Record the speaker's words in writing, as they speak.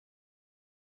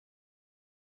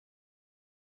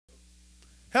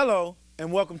Hello,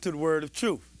 and welcome to the Word of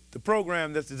Truth, the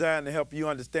program that's designed to help you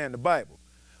understand the Bible.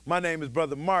 My name is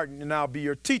Brother Martin, and I'll be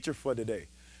your teacher for today.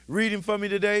 Reading for me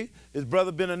today is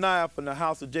Brother Benaniah from the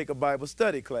House of Jacob Bible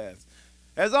Study class.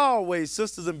 As always,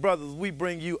 sisters and brothers, we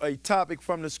bring you a topic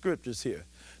from the scriptures here.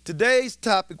 Today's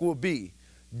topic will be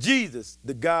Jesus,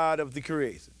 the God of the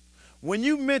creation. When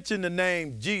you mention the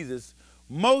name Jesus,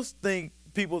 most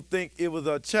people think it was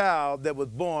a child that was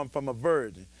born from a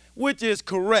virgin, which is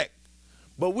correct.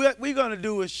 But what we're going to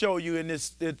do is show you in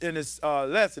this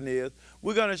lesson is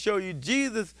we're going to show you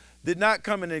Jesus did not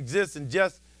come into existence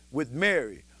just with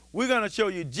Mary. We're going to show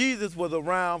you Jesus was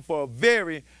around for a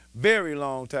very, very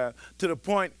long time, to the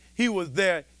point he was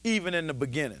there even in the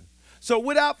beginning. So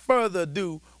without further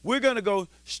ado, we're going to go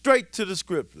straight to the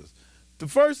scriptures. The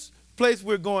first place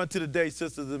we're going to today,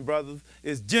 sisters and brothers,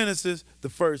 is Genesis, the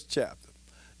first chapter.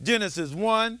 Genesis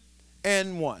 1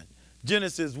 and 1.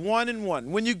 Genesis 1 and 1.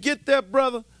 When you get there,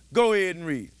 brother, go ahead and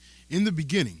read. In the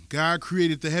beginning, God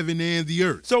created the heaven and the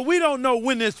earth. So we don't know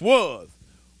when this was,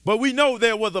 but we know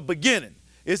there was a beginning.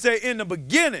 It say in the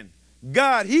beginning,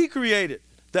 God, he created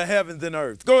the heavens and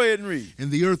earth. Go ahead and read. And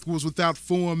the earth was without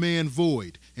form and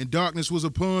void, and darkness was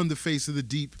upon the face of the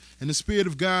deep, and the Spirit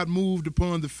of God moved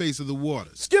upon the face of the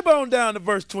waters. Skip on down to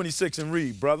verse 26 and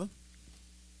read, brother.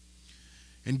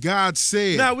 And God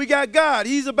said, now we got God.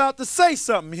 He's about to say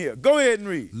something here. Go ahead and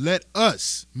read. let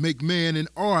us make man in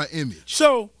our image.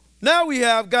 So now we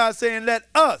have God saying let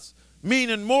us,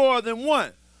 meaning more than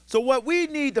one. So what we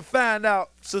need to find out,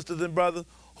 sisters and brothers,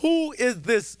 who is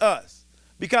this us?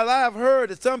 Because I have heard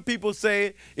that some people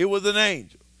say it was an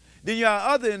angel. Then you have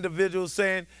other individuals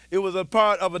saying it was a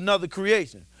part of another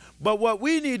creation. But what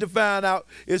we need to find out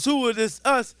is who is this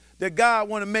us that God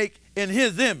want to make in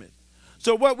his image.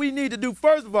 So what we need to do,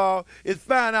 first of all, is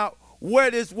find out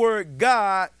where this word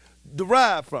God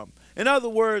derived from. In other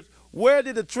words, where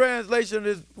did the translation of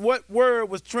this, what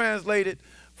word was translated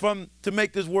from to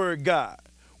make this word God?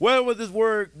 Where was this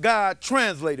word God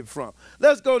translated from?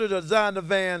 Let's go to the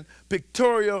Zondervan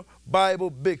Pictorial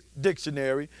Bible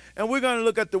Dictionary, and we're going to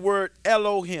look at the word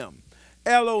Elohim.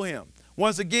 Elohim.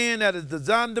 Once again, that is the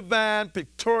Zondervan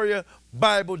Pictorial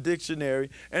Bible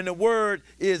Dictionary, and the word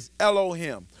is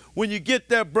Elohim. When you get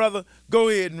there, brother, go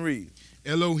ahead and read.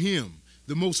 Elohim,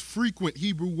 the most frequent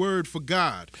Hebrew word for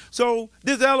God. So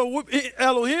this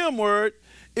Elohim word,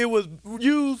 it was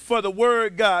used for the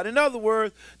word God. In other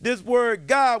words, this word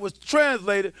God was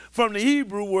translated from the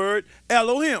Hebrew word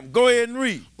Elohim. Go ahead and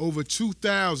read. Over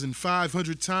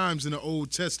 2,500 times in the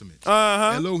Old Testament.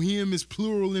 Uh-huh. Elohim is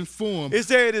plural in form. It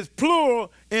said it is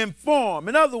plural in form.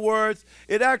 In other words,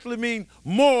 it actually means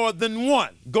more than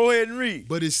one. Go ahead and read.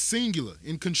 But is singular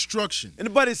in construction.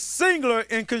 But it's singular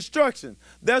in construction.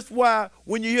 That's why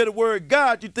when you hear the word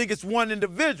God, you think it's one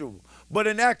individual. But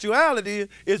in actuality,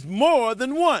 it's more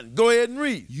than one. Go ahead and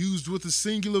read. Used with a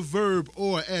singular verb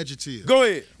or adjective. Go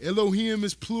ahead. Elohim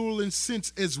is plural in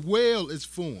sense as well as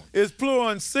form. It's plural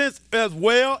in sense as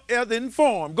well as in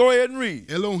form. Go ahead and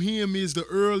read. Elohim is the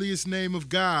earliest name of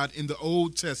God in the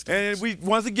Old Testament. And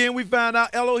once again, we found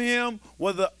out Elohim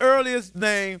was the earliest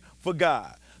name for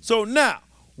God. So now,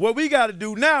 what we got to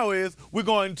do now is we're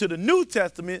going to the New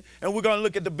Testament, and we're going to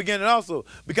look at the beginning also.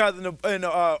 Because in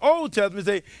the Old Testament,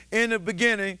 say, in the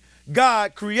beginning,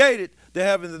 God created the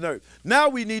heavens and earth. Now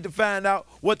we need to find out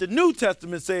what the New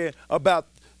Testament said about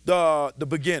the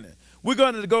beginning. We're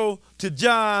going to go to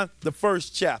John, the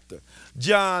first chapter.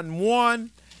 John 1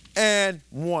 and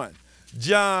 1.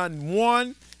 John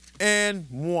 1 and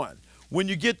 1. When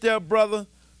you get there, brother,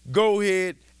 go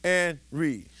ahead and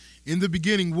read. In the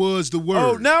beginning was the Word.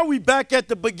 Oh, now we back at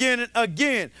the beginning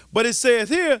again. But it says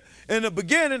here, in the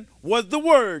beginning was the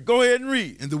Word. Go ahead and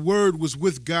read. And the Word was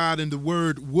with God, and the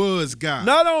Word was God.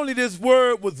 Not only this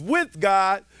Word was with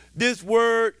God, this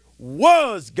Word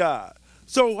was God.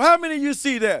 So how many of you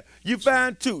see that? You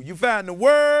find two. You find the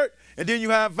Word, and then you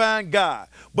find God.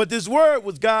 But this Word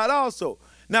was God also.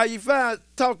 Now you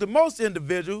talk to most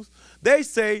individuals, they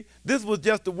say this was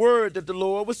just the word that the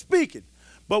Lord was speaking.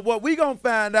 But what we're going to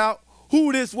find out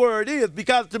who this word is,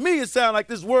 because to me it sounds like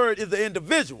this word is the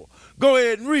individual. Go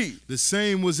ahead and read. The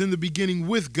same was in the beginning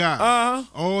with God. Uh-huh.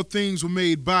 All things were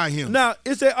made by him. Now,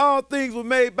 it said all things were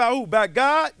made by who? By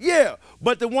God? Yeah.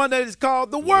 But the one that is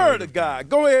called the Word of God.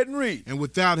 Go ahead and read. And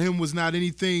without him was not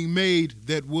anything made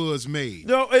that was made.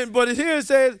 No, but here it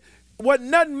says, wasn't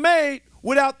nothing made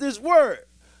without this word.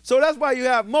 So that's why you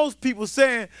have most people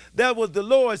saying that was the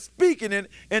Lord speaking it,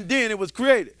 and then it was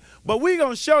created. But we're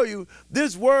going to show you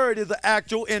this word is an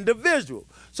actual individual.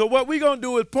 So what we're going to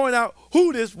do is point out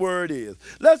who this word is.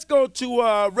 Let's go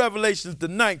to Revelations, the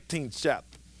 19th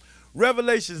chapter.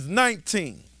 Revelations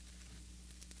 19.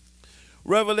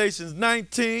 Revelations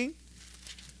 19,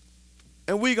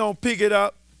 and we're going to pick it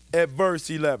up at verse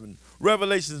 11.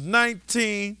 Revelations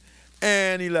 19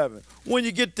 and 11. When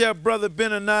you get there, Brother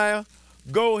Benaniah,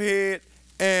 go ahead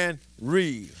and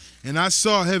read. And I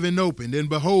saw heaven opened, and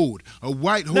behold, a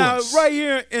white horse. Now, right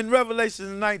here in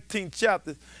Revelation 19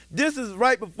 chapter, this is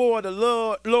right before the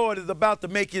Lord is about to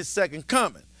make his second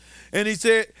coming. And he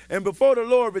said, and before the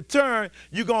Lord return,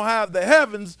 you're going to have the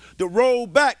heavens to roll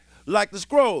back like the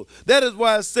scroll. That is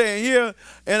why it's saying here,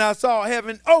 and I saw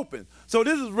heaven open. So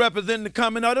this is representing the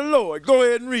coming of the Lord. Go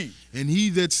ahead and read. And he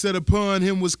that sat upon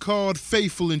him was called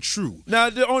Faithful and True. Now,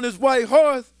 on this white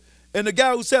horse, and the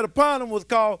guy who sat upon him was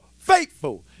called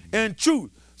Faithful and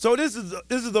True. So this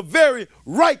is a very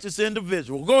righteous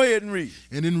individual. Go ahead and read.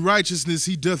 And in righteousness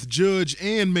he doth judge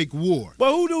and make war.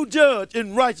 But who do judge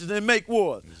in righteousness and make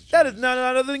war? That is none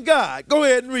other than God. Go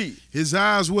ahead and read. His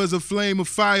eyes was a flame of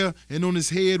fire, and on his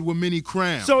head were many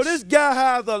crowns. So this guy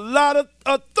has a lot of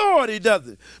authority,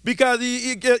 doesn't it? Because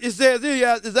it says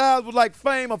here his eyes were like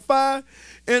flame of fire,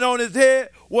 and on his head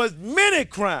was many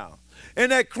crowns.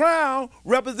 And that crown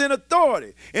represents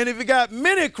authority. And if he got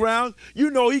many crowns, you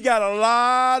know he got a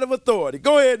lot of authority.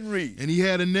 Go ahead and read. And he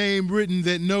had a name written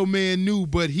that no man knew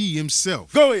but he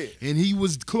himself. Go ahead. And he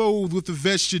was clothed with a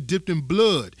vesture dipped in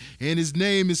blood, and his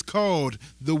name is called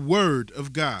the Word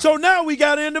of God. So now we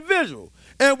got an individual.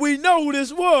 And we know who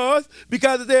this was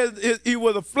because it says he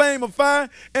was a flame of fire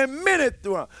and many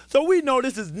through him. So we know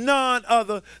this is none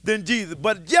other than Jesus.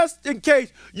 But just in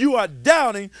case you are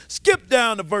doubting, skip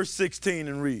down to verse 16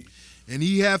 and read. And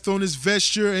he hath on his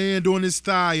vesture and on his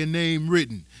thigh a name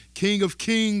written, King of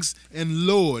Kings and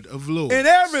Lord of Lords. And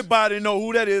everybody know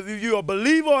who that is. If you're a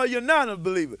believer or you're not a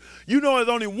believer, you know there's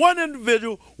only one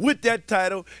individual with that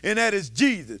title, and that is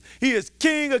Jesus. He is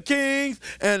King of Kings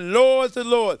and Lord of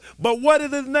Lords. But what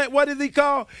is his name? What is he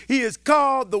called? He is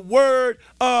called the Word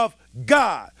of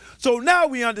God. So now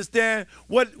we understand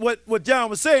what John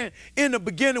was saying. In the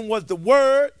beginning was the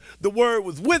Word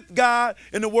was with God,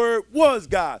 and the Word was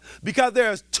God. Because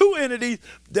there's two entities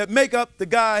that make up the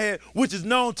Godhead, which is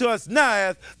known to us now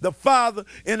as the Father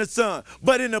and the Son.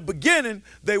 But in the beginning,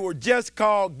 they were just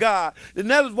called God.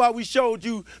 And that is why we showed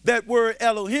you that word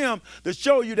Elohim, to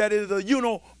show you that it is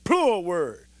a plural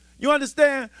word. You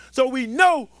understand? So we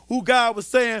know who God was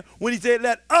saying when he said,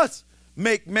 let us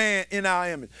make man in our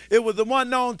image. It was the one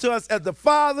known to us as the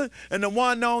Father and the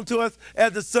one known to us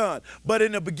as the Son. But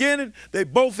in the beginning, they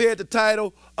both had the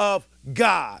title of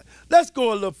God. Let's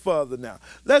go a little further now.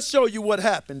 Let's show you what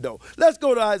happened, though. Let's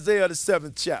go to Isaiah, the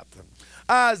 7th chapter.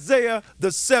 Isaiah, the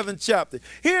 7th chapter.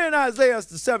 Here in Isaiah,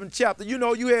 the 7th chapter, you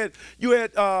know, you had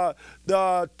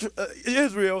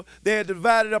Israel. They had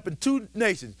divided up in two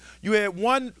nations. You had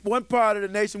one part of the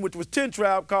nation, which was 10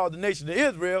 tribes, called the nation of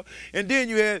Israel, and then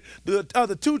you had the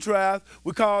other 2 tribes,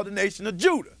 we called the nation of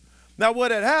Judah. Now,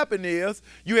 what had happened is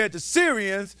you had the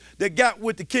Syrians that got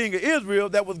with the king of Israel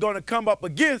that was going to come up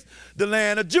against the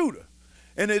land of Judah.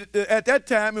 And at that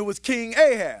time, it was King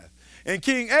Ahaz. And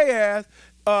King Ahaz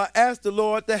asked the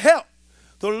Lord to help.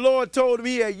 So the Lord told him,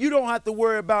 hey, you don't have to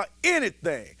worry about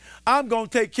anything. I'm going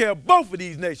to take care of both of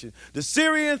these nations, the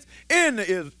Syrians and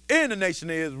the nation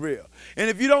of Israel. And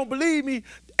if you don't believe me,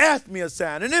 ask me a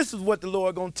sign. And this is what the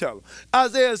Lord going to tell him.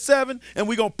 Isaiah 7, and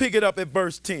we're going to pick it up at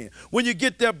verse 10. When you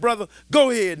get there, brother, go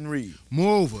ahead and read.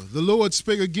 Moreover, the Lord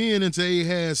spake again unto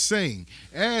Ahaz, saying,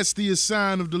 ask thee a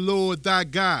sign of the Lord thy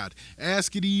God.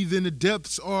 Ask it either in the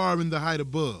depths or in the height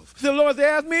above. The Lord said,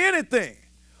 ask me anything.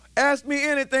 Ask me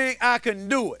anything, I can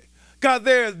do it. Because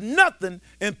there is nothing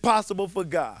impossible for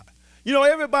God. You know,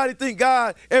 everybody think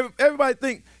God, everybody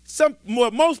think,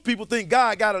 most people think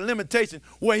God got a limitation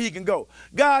where he can go.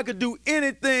 God can do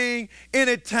anything,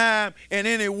 anytime, and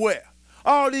anywhere.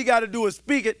 All he got to do is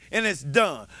speak it, and it's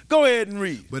done. Go ahead and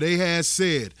read. But Ahaz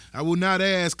said, I will not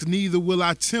ask, neither will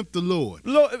I tempt the Lord.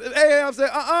 Ahaz said,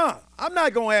 I'm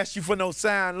not going to ask you for no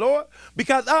sign, Lord,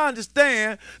 because I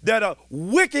understand that a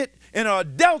wicked and an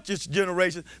adulterous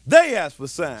generation, they ask for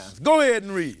signs. Go ahead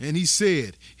and read. And he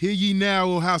said, hear ye now,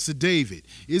 O house of David.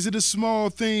 Is it a small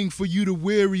thing for you to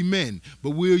weary men,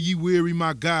 but will ye weary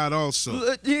my God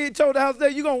also? He told the house of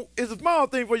David, it's a small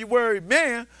thing for you worry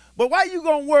man, but why you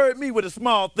going to worry me with a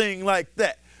small thing like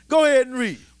that? Go ahead and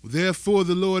read. Therefore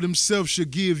the Lord himself shall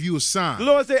give you a sign. The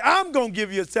Lord said, I'm going to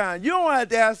give you a sign. You don't have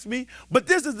to ask me, but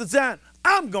this is the sign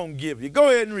I'm going to give you. Go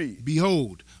ahead and read.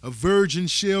 Behold, a virgin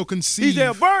shall conceive. He said,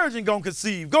 a virgin going to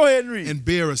conceive. Go ahead and read. And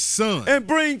bear a son. And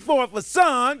bring forth a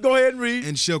son. Go ahead and read.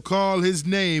 And shall call his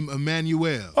name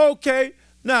Emmanuel. Okay.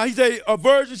 Now, he said, a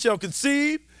virgin shall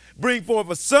conceive, bring forth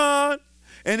a son,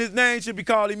 and his name should be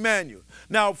called Emmanuel.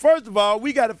 Now, first of all,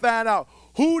 we got to find out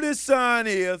who this son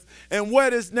is and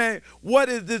what is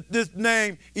this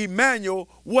name Emmanuel,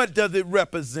 what does it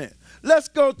represent? Let's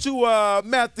go to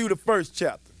Matthew the first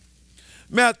chapter.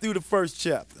 Matthew the first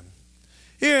chapter.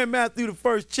 Here in Matthew the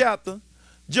first chapter,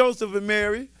 Joseph and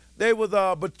Mary, they were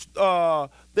about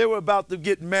to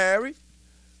get married,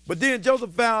 but then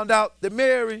Joseph found out that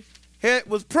Mary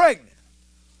was pregnant.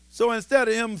 So instead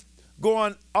of him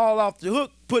going all off the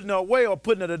hook, putting her away or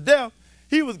putting her to death,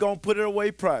 he was going to put her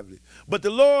away privately. But the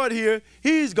Lord here,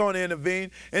 he's going to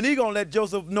intervene, and he's going to let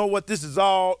Joseph know what this is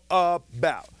all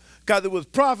about, because it was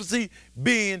prophecy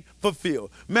being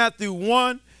fulfilled. Matthew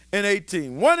 1:18.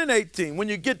 1:18. When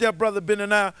you get there, Brother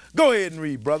Benaniah, go ahead and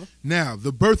read, brother. Now,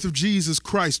 the birth of Jesus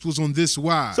Christ was on this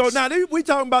wise. So now we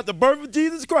talking about the birth of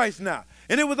Jesus Christ now.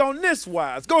 And it was on this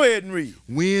wise. Go ahead and read.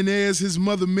 When as his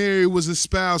mother Mary was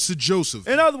espoused to Joseph.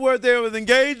 In other words, they was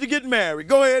engaged to get married.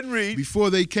 Go ahead and read. Before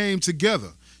they came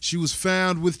together, she was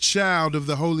found with child of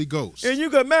the Holy Ghost. And you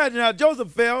can imagine how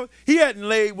Joseph felt. He hadn't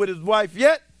laid with his wife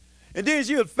yet. And then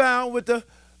she was found with the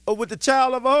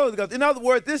child of the Holy Ghost. In other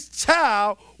words, this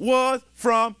child was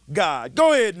from God.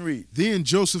 Go ahead and read. Then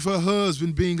Joseph, her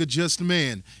husband, being a just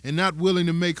man, and not willing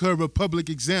to make her a public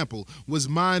example, was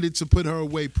minded to put her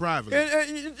away privately.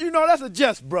 And you know, that's a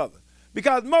just brother.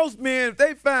 Because most men, if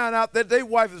they found out that their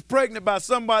wife is pregnant by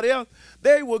somebody else,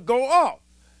 they would go off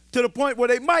to the point where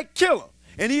they might kill him.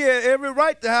 And he had every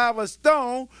right to have a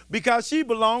stone because she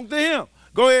belonged to him.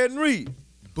 Go ahead and read.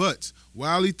 But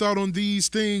while he thought on these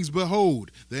things,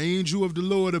 behold, the angel of the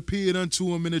Lord appeared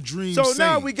unto him in a dream, so saying,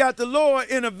 now we got the Lord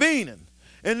intervening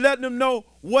and letting them know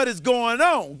what is going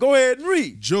on. Go ahead and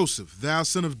read. Joseph, thou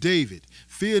son of David,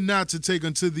 fear not to take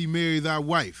unto thee Mary thy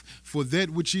wife, for that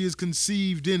which is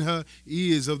conceived in her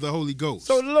is of the Holy Ghost.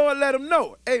 So the Lord let him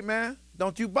know, hey man,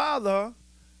 don't you bother her.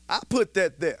 I put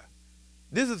that there.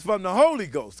 This is from the Holy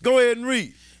Ghost. Go ahead and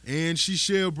read. And she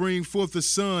shall bring forth a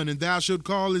son, and thou shalt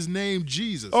call his name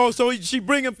Jesus. Oh, so she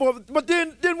bringing forth. But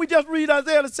didn't we just read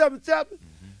Isaiah the 7th chapter?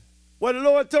 Where the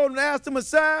Lord told him to ask him a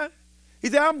sign? He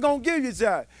said, I'm going to give you a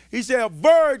sign. He said, a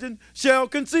virgin shall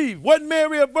conceive. Wasn't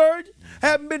Mary a virgin?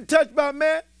 Hadn't been touched by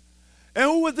man? And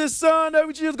who was this son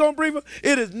that she was going to bring forth?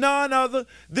 It is none other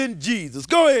than Jesus.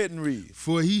 Go ahead and read.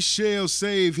 For he shall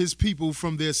save his people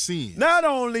from their sins. Not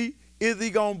only is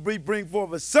he going to bring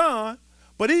forth a son,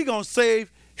 but he's going to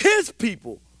save his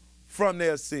people from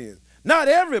their sins. Not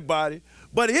everybody,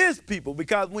 but his people.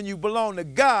 Because when you belong to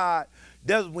God,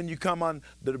 that's when you come under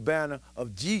the banner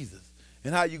of Jesus.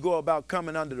 And how you go about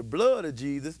coming under the blood of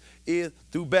Jesus is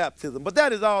through baptism. But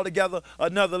that is altogether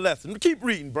another lesson. Keep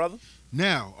reading, brother.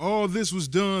 Now, all this was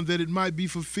done that it might be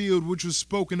fulfilled, which was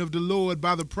spoken of the Lord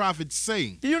by the prophets,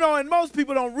 saying. You know, and most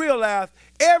people don't realize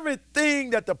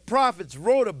everything that the prophets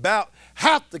wrote about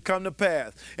have to come to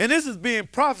pass. And this is being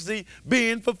prophecy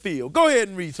being fulfilled. Go ahead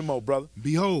and read some more, brother.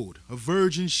 Behold, a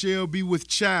virgin shall be with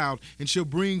child, and shall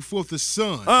bring forth a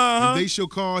son, and they shall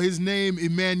call his name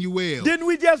Emmanuel. Didn't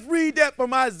we just read that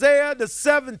from Isaiah, the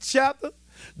 7th chapter?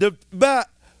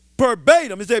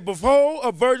 Verbatim, it said, behold,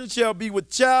 a virgin shall be with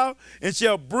child and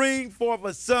shall bring forth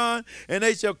a son, and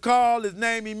they shall call his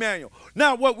name Emmanuel.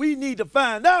 Now, what we need to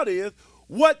find out is,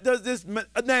 what does this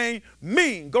name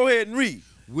mean? Go ahead and read.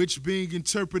 Which being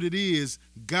interpreted is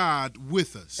God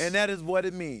with us. And that is what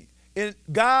it means. And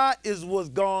God was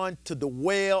going to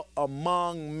dwell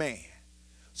among man.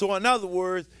 So in other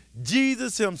words,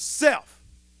 Jesus himself,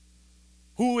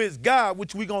 who is God,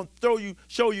 which we're going to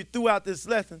show you throughout this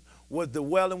lesson, was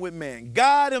dwelling with man.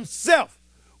 God himself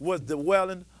was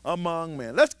dwelling among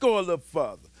men. Let's go a little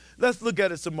further. Let's look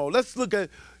at it some more. Let's look at,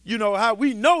 you know, how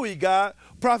we know he God,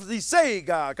 prophecy say he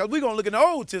God, because we're going to look in the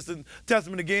Old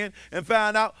Testament again and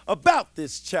find out about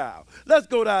this child. Let's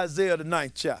go to Isaiah, the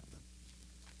 9th chapter.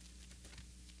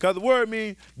 Because the word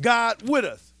means God with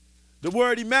us. The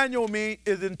word Emmanuel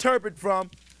is interpreted from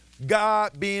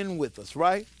God being with us,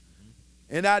 right?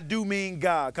 And I do mean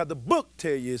God, because the book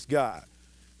tell you it's God.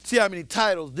 See how many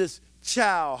titles this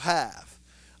child have.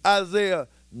 Isaiah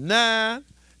 9,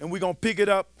 and we're going to pick it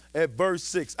up at verse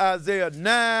 6. Isaiah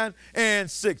 9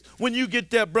 and 6. When you get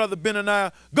there, Brother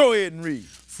Benaniah, go ahead and read.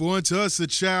 For unto us a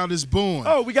child is born.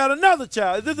 Oh, we got another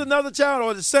child. Is this another child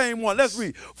or the same one? Let's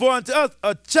read. For unto us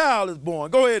a child is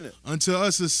born. Go ahead. Unto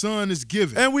us a son is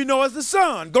given. And we know it's the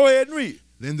son. Go ahead and read.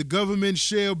 Then the government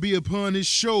shall be upon his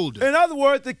shoulder. In other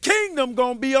words, the kingdom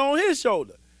going to be on his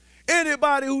shoulder.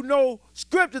 Anybody who know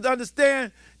scriptures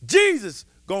understand Jesus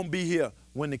going to be here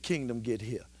when the kingdom get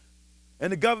here.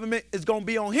 And the government is going to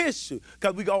be on his shoe,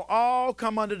 because we're going to all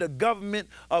come under the government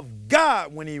of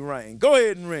God when he reigns. Go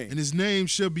ahead and read. And his name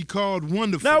shall be called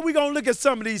Wonderful. Now we're going to look at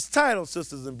some of these titles,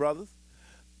 sisters and brothers.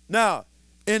 Now,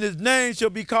 And his name shall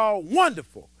be called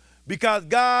Wonderful, because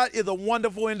God is a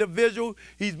wonderful individual.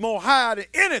 He's more higher than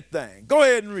anything. Go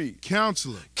ahead and read.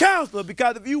 Counselor. Counselor,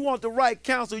 because if you want the right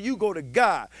counsel, you go to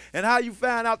God. And how you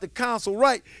find out the counsel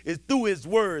right is through his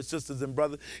word, sisters and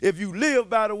brothers. If you live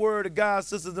by the word of God,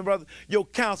 sisters and brothers, your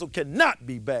counsel cannot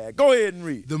be bad. Go ahead and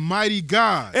read. The mighty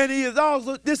God. And he is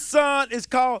also, this son is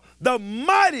called the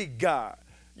mighty God.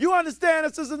 You understand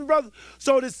that, sisters and brothers?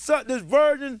 So this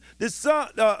virgin that's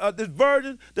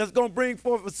going to bring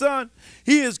forth a son,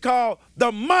 he is called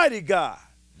the mighty God.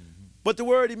 But the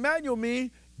word Emmanuel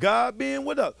means God being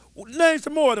with us. Name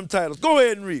some more of them titles. Go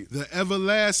ahead and read. The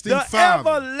everlasting The Father.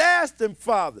 everlasting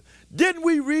Father. Didn't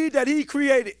we read that he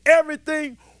created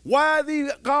everything? Why is he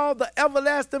called the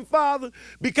everlasting Father?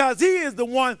 Because he is the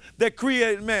one that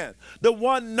created man. The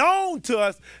one known to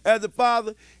us as the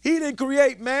Father. He didn't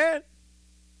create man.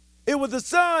 It was the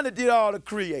Son that did all the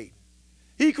creating.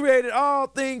 He created all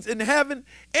things in heaven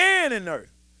and in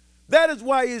earth. That is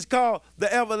why he is called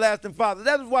the everlasting Father.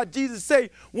 That is why Jesus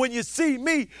said, when you see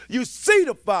me, you see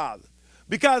the Father.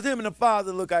 Because him and the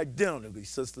Father look identically,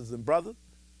 sisters and brothers.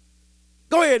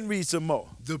 Go ahead and read some more.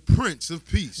 The Prince of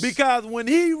Peace. Because when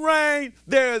he reigns,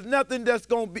 there is nothing that's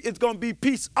going to be, it's going to be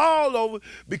peace all over.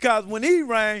 Because when he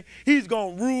reigns, he's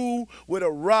going to rule with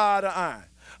a rod of iron.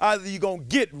 Either you're going to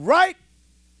get right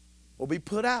or be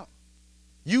put out.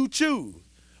 You choose.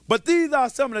 But these are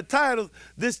some of the titles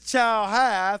this child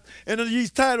has, and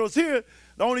these titles here,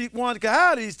 the only one that can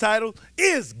have these titles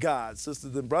is God,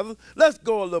 sisters and brothers. Let's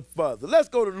go a little further. Let's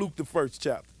go to Luke, the 1st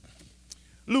chapter.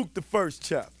 Luke, the 1st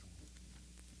chapter.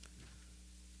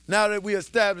 Now that we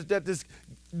established that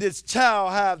this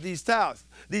child have these titles,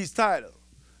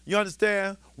 you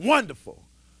understand? Wonderful,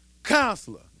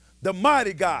 Counselor, the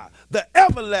mighty God, the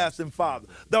everlasting Father,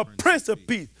 the Prince of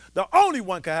Peace. The only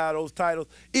one can have those titles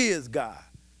is God.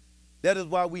 That is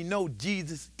why we know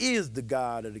Jesus is the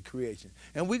God of the creation.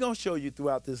 And we're going to show you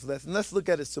throughout this lesson. Let's look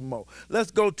at it some more.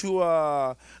 Let's go to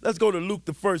Luke,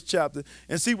 the 1st chapter,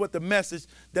 and see what the message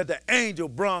that the angel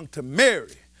brought to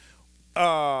Mary.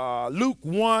 Luke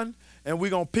 1, and we're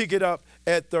going to pick it up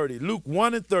at 30. Luke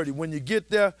 1 and 30. When you get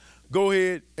there, go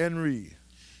ahead and read.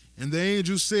 And the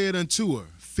angel said unto her,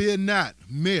 Fear not,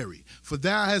 Mary, for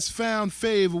thou hast found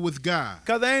favor with God.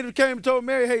 Because the angel came and told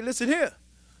Mary, hey, listen here.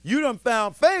 You done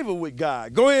found favor with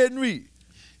God. Go ahead and read.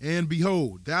 And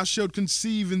behold, thou shalt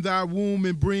conceive in thy womb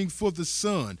and bring forth a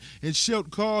son, and shalt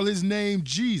call his name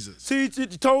Jesus. See, she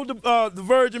told the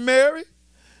Virgin Mary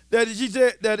that she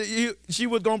said that she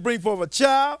was going to bring forth a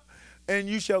child, and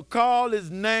you shall call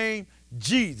his name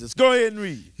Jesus. Go ahead and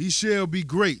read. He shall be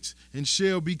great, and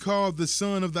shall be called the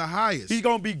Son of the Highest. He's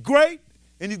going to be great,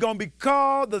 and he's going to be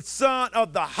called the Son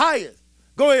of the Highest.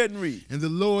 Go ahead and read. And the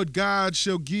Lord God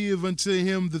shall give unto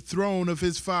him the throne of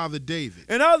his father David.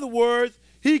 In other words,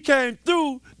 he came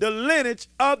through the lineage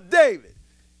of David.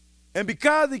 And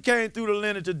because he came through the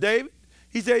lineage of David,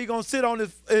 he said he's going to sit on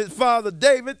his father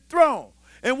David's throne.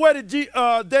 And where did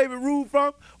David rule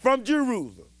from? From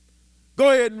Jerusalem. Go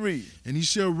ahead and read. And he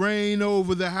shall reign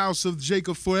over the house of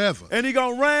Jacob forever. And he's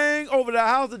going to reign over the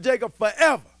house of Jacob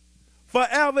forever.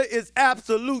 Forever is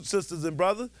absolute, sisters and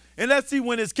brothers. And let's see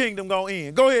when his kingdom going to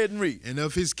end. Go ahead and read. And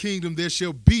of his kingdom there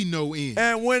shall be no end.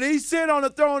 And when he sit on the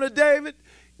throne of David,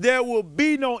 there will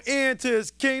be no end to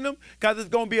his kingdom, because it's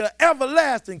going to be an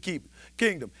everlasting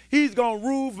kingdom. He's going to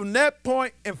rule from that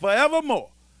point and forevermore.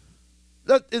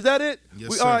 Is that it?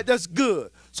 Yes, sir. All right, that's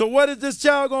good. So what is this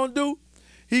child going to do?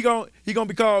 He gonna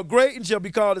be called great, and shall be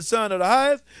called the Son of the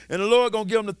Highest. And the Lord going to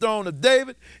give him the throne of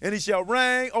David, and he shall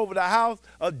reign over the house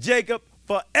of Jacob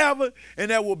forever,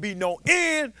 and there will be no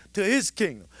end to his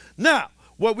kingdom. Now,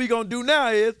 what we're going to do now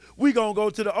is we're going to go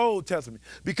to the Old Testament,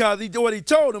 because what he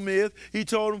told him is, he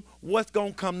told him what's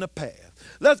going to come to pass.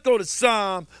 Let's go to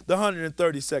Psalm, the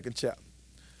 132nd chapter.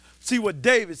 See what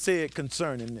David said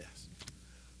concerning this.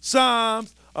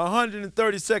 Psalms,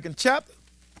 132nd chapter,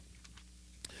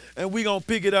 and we're going to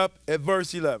pick it up at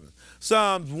verse 11.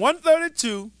 Psalms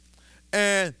 132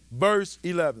 and verse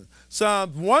 11.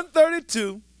 Psalms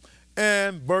 132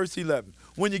 and verse 11.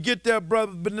 When you get there,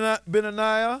 brother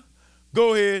Benaniah,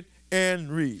 go ahead and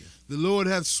read. The Lord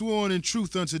hath sworn in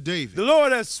truth unto David. The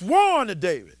Lord has sworn to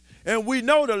David, and we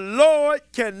know the Lord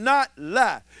cannot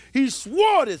lie. He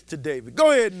swore this to David.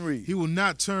 Go ahead and read. He will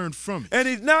not turn from it. And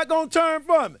he's not going to turn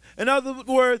from it. In other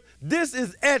words, this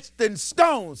is etched in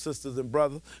stone, sisters and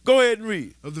brothers. Go ahead and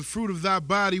read. Of the fruit of thy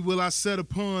body will I set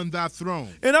upon thy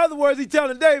throne. In other words, he's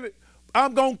telling David,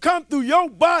 I'm going to come through your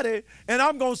body, and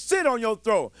I'm going to sit on your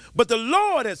throne. But the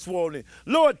Lord has sworn it.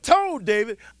 Lord told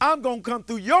David, I'm going to come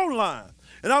through your line,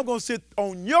 and I'm going to sit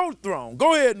on your throne.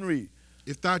 Go ahead and read.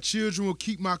 If thy children will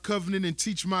keep my covenant and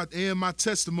teach my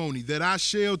testimony, that I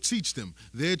shall teach them,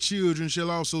 their children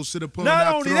shall also sit upon thy throne.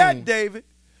 Not only that, David,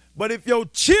 but if your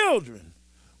children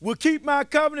will keep my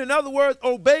covenant, in other words,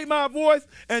 obey my voice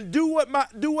and do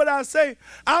what I say,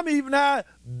 I'm even have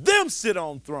them sit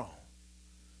on throne.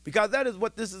 Because that is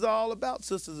what this is all about,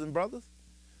 sisters and brothers.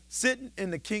 Sitting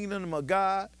in the kingdom of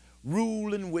God,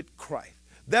 ruling with Christ.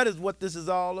 That is what this is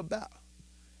all about.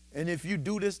 And if you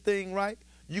do this thing right,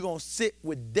 you're going to sit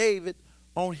with David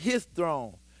on his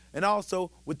throne and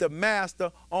also with the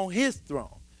master on his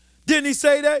throne. Didn't he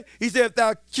say that? He said, if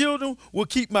thy children will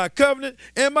keep my covenant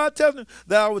and my testament,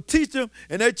 that I will teach them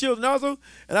and their children also,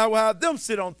 and I will have them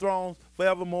sit on thrones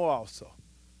forevermore also.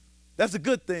 That's a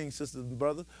good thing, sisters and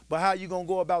brothers. But how you going to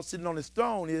go about sitting on his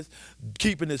throne is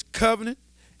keeping his covenant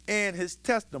and his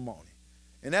testimony.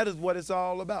 And that is what it's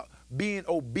all about, being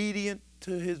obedient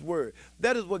to his word.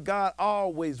 That is what God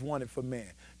always wanted for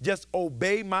man. Just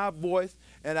obey my voice,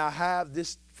 and I have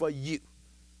this for you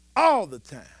all the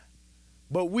time.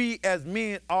 But we as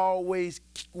men always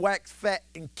wax fat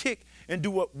and kick and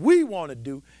do what we want to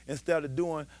do instead of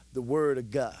doing the word of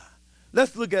God.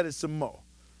 Let's look at it some more.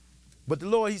 But the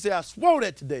Lord, he said, I swore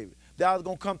that to David, that I was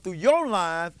going to come through your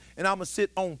lines and I'm going to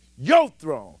sit on your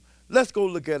throne. Let's go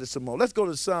look at it some more. Let's go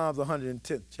to Psalms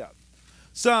 110th chapter.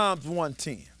 Psalms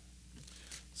 110.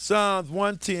 Psalms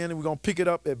 110, and we're going to pick it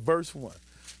up at verse 1.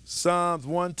 Psalms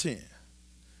 110.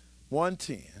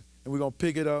 110, and we're going to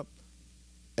pick it up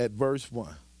at verse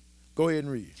 1. Go ahead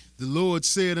and read. The Lord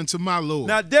said unto my Lord.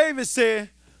 Now David said,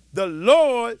 the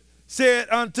Lord said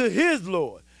unto his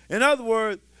Lord. In other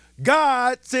words,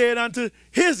 God said unto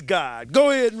his God. Go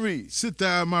ahead and read. Sit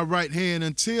thou at my right hand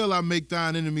until I make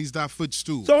thine enemies thy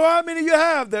footstool. So how many you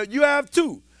have there? You have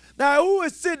two. Now who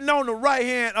is sitting on the right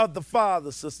hand of the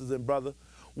Father, sisters and brothers?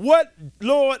 What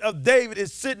Lord of David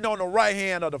is sitting on the right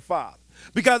hand of the Father?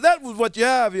 Because that was what you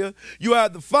have here. You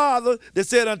have the Father that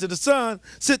said unto the Son,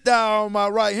 sit thou on my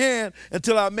right hand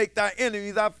until I make thy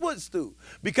enemies thy footstool.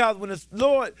 Because when the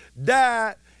Lord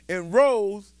died and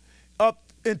rose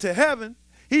up into heaven,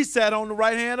 he sat on the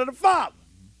right hand of the Father.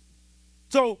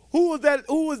 So who was that?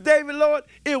 Who was David, Lord?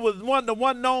 It was the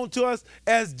one known to us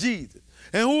as Jesus.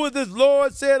 And who is this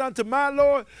Lord said unto my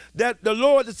Lord? That the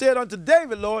Lord that said unto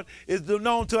David, Lord, is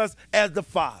known to us as the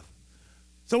Father.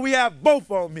 So we have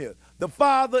both of them here, the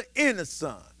Father and the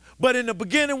Son. But in the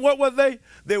beginning, what were they?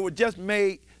 They were just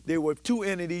made, they were two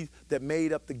entities that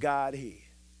made up the Godhead.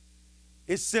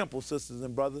 It's simple, sisters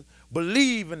and brothers.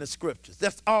 Believe in the scriptures.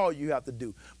 That's all you have to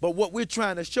do. But what we're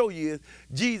trying to show you is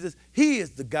Jesus, he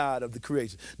is the God of the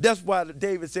creation. That's why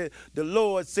David said, the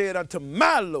Lord said unto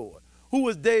my Lord. Who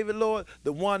is David, Lord?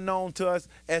 The one known to us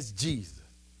as Jesus.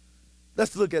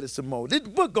 Let's look at it some more. This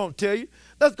book going to tell you.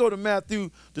 Let's go to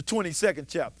Matthew, the 22nd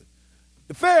chapter.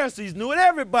 The Pharisees knew it.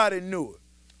 Everybody knew it.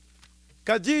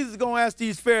 Because Jesus is going to ask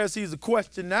these Pharisees a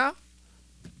question now.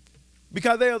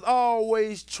 Because they was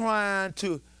always trying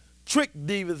to trick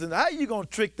demons. And how you going to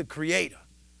trick the Creator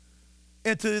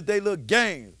into their little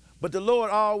game? But the Lord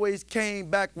always came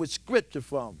back with scripture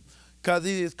for them. Because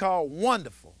he is called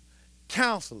Wonderful,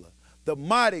 Counselor, the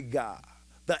Mighty God,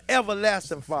 the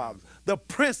Everlasting Father, the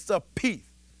Prince of Peace.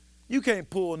 You can't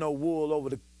pull no wool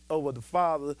over the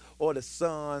Father or the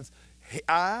Son's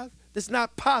eyes. It's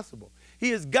not possible. He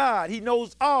is God. He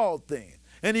knows all things.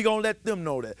 And he's going to let them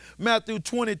know that. Matthew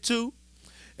 22,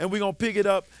 and we're going to pick it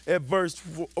up at verse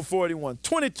 41.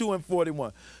 22 and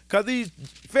 41. Because these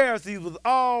Pharisees was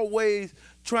always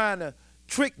trying to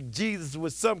trick Jesus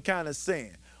with some kind of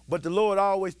saying. But the Lord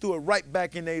always threw it right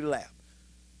back in their lap.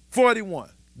 41.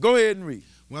 Go ahead and read.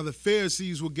 While the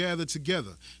Pharisees were gathered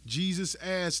together, Jesus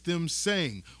asked them,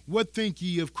 saying, what think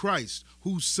ye of Christ?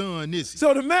 Whose son is he?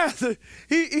 So the master,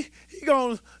 he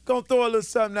gonna throw a little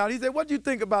something out. He said, what do you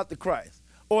think about the Christ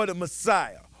or the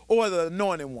Messiah or the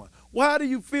anointed one? Well, how do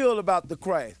you feel about the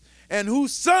Christ? And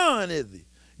whose son is he?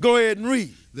 Go ahead and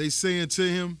read. They say unto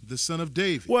him, the son of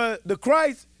David. Well, the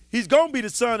Christ, he's going to be the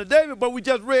son of David, but we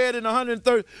just read in the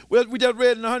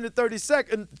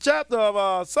 132nd chapter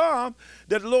of Psalm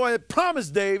that the Lord had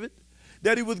promised David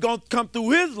that he was going to come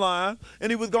through his line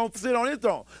and he was going to sit on his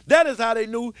throne. That is how they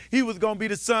knew he was going to be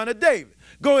the son of David.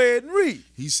 Go ahead and read.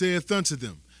 He saith unto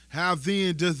them, how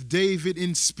then doth David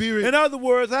in spirit? In other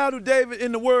words, how do David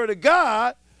in the word of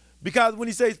God, because when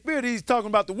he says spirit, he's talking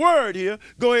about the word here.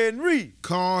 Go ahead and read.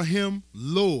 Call him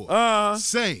Lord,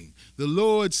 saying, the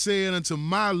Lord said unto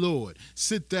my Lord,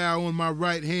 sit thou on my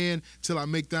right hand till I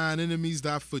make thine enemies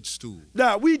thy footstool.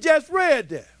 Now, we just read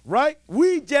that, right?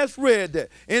 We just read that.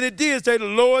 And it did say, the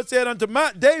Lord said unto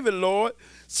David, Lord,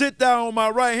 sit thou on my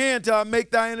right hand till I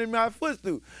make thy enemy thy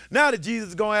footstool. Now that Jesus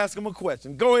is going to ask him a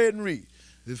question. Go ahead and read.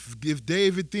 If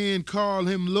David then called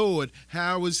him Lord,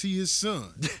 how is he his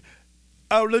son?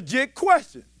 A legit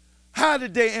question. How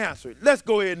did they answer it? Let's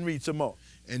go ahead and read some more.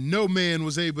 And no man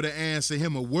was able to answer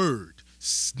him a word.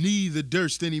 Neither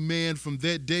durst any man from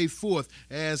that day forth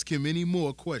ask him any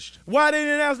more questions. Why they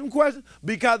didn't ask him questions?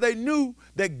 Because they knew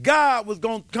that God was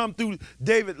going to come through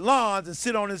David's lawns and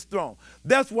sit on his throne.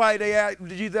 That's why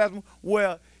Jesus asked him,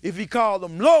 well, if he called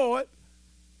him Lord,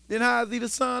 then how is he the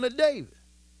son of David?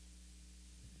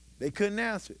 They couldn't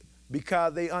answer it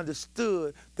because they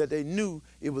understood that they knew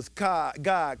it was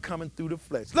God coming through the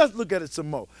flesh. Let's look at it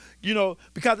some more. You know,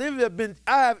 because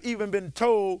I've even been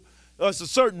told there's a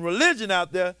certain religion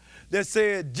out there that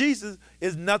said Jesus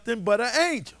is nothing but an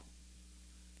angel.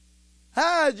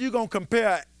 How is you going to compare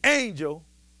an angel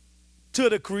to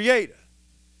the Creator?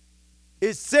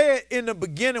 It said in the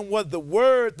beginning was the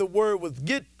Word was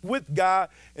with God,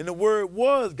 and the Word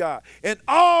was God. And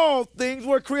all things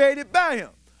were created by him.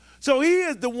 So he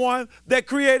is the one that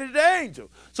created the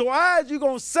angel. So how is you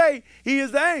going to say he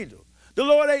is the angel? The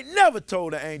Lord ain't never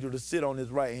told the angel to sit on his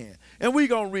right hand. And we're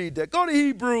going to read that. Go to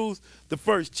Hebrews, the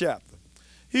 1st chapter.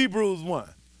 Hebrews 1.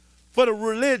 For the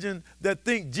religion that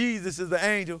think Jesus is the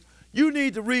angel, you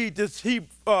need to read this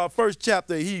 1st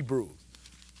chapter of Hebrews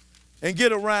and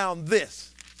get around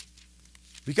this.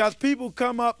 Because people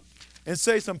come up and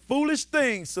say some foolish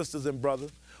things, sisters and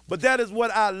brothers. But that is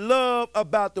what I love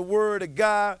about the Word of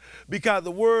God, because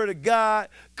the Word of God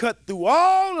cut through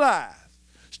all lies,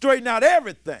 straighten out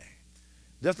everything.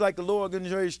 Just like the Lord going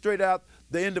to straight out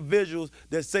the individuals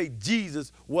that say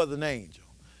Jesus was an angel.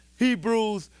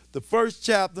 Hebrews, the 1st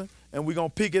chapter, and we're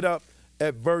going to pick it up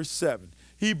at verse 7.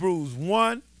 Hebrews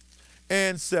 1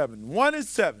 and 7. 1 and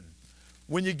 7.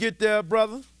 When you get there,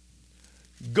 brother,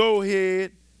 go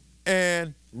ahead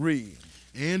and read.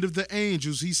 And of the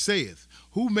angels he saith,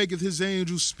 who maketh his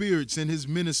angels spirits and his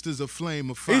ministers a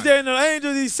flame of fire? He said in the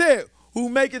angels, he said, who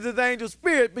maketh his angel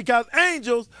spirit, because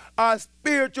angels are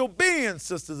spiritual beings,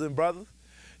 sisters and brothers.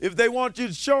 If they want you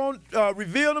to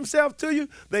reveal themselves to you,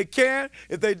 they can.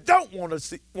 If they don't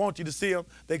want you to see them,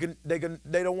 they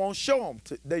don't want to show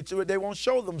them. They won't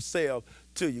show themselves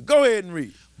to you. Go ahead and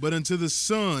read. But unto the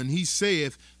Son he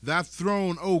saith, thy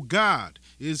throne, O God,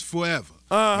 is forever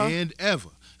and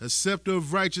ever. A scepter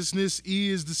of righteousness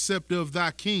is the scepter of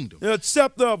thy kingdom. The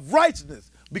scepter of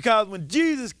righteousness, because when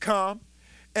Jesus comes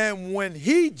and when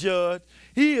he judge,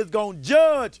 he is going to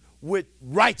judge with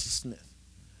righteousness.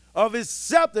 Of his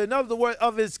scepter, in other words,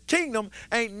 of his kingdom,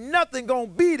 ain't nothing going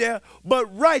to be there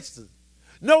but righteousness.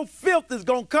 No filth is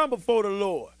going to come before the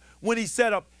Lord when he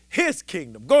set up his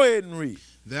kingdom. Go ahead and read.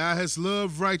 Thou hast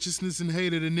loved righteousness and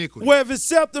hated iniquity. Well, if his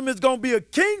scepter is going to be a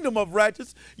kingdom of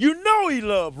righteousness, you know he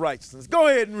loved righteousness. Go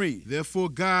ahead and read. Therefore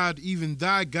God, even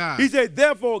thy God. He said,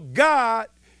 therefore God,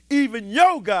 even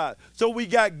your God. So we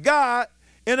got God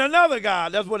and another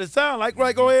God. That's what it sounds like.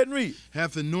 Right, go ahead and read.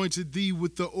 Hath anointed thee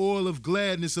with the oil of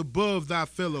gladness above thy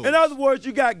fellows. In other words,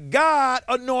 you got God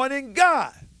anointing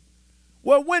God.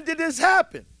 Well, when did this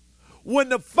happen? When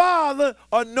the Father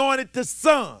anointed the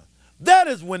Son. That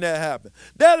is when that happened.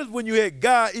 That is when you had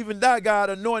God, even thy God,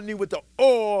 anointing thee with the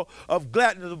oil of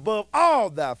gladness above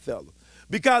all thy fellows.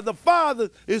 Because the Father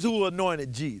is who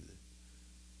anointed Jesus.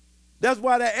 That's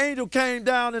why that angel came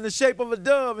down in the shape of a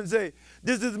dove and said,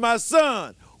 this is my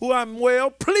Son, who I'm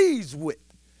well pleased with.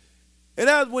 And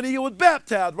that was when he was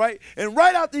baptized, right? And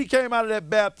right after he came out of that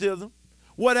baptism,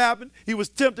 what happened? He was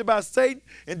tempted by Satan,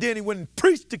 and then he went and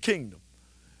preached the kingdom.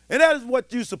 And that is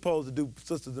what you're supposed to do,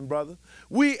 sisters and brothers.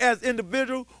 We as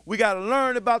individuals, we got to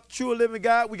learn about the true living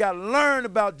God. We got to learn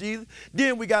about Jesus.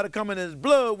 Then we got to come in his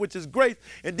blood, which is grace,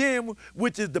 and then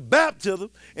which is the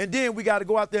baptism. And then we got to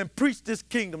go out there and preach this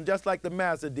kingdom just like the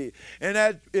Master did.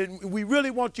 And we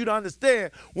really want you to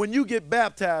understand, when you get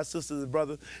baptized, sisters and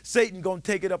brothers, Satan going to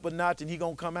take it up a notch and he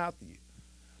going to come after you.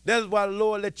 That is why the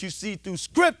Lord let you see through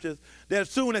scriptures that as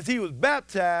soon as he was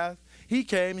baptized, he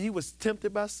came and he was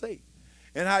tempted by Satan.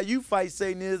 And how you fight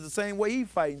Satan is the same way he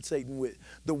fighting Satan with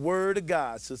the word of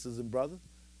God, sisters and brothers.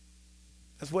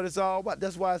 That's what it's all about.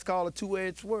 That's why it's called a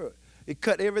two-edged sword. It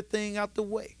cut everything out the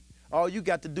way. All you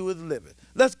got to do is live it.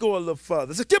 Let's go a little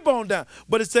further. So skip on down.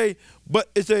 But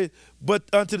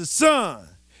unto the Son,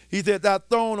 he said, thy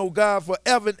throne, O God,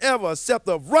 forever and ever, a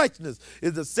scepter of righteousness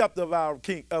is the scepter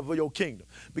of your kingdom.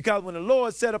 Because when the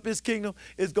Lord set up his kingdom,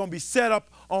 it's going to be set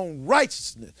up on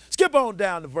righteousness. Skip on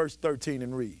down to verse 13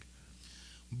 and read.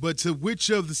 But to which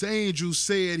of the angels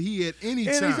said he at any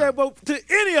time? And he said, but to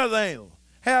any other angel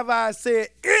have I said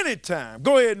any time.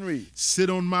 Go ahead and read. Sit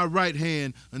on my right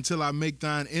hand until I make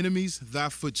thine enemies thy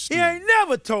footstool. He ain't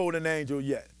never told an angel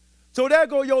yet. So there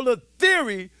go your little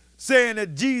theory, saying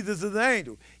that Jesus is an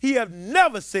angel. He have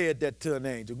never said that to an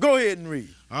angel. Go ahead and read.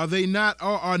 Are they not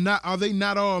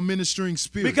all ministering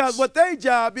spirits? Because what their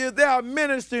job is, they are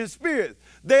ministering spirits.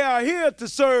 They are here to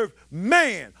serve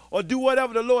man or do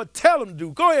whatever the Lord tell them to do.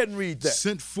 Go ahead and read that.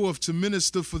 Sent forth to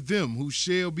minister for them who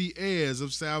shall be heirs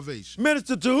of salvation.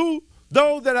 Minister to who?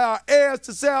 Those that are heirs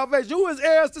to salvation. Who is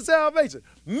heirs to salvation?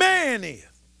 Man is.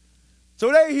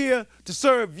 So they here to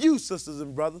serve you, sisters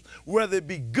and brothers, whether it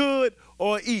be good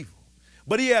or evil.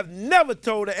 But he have never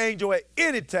told an angel at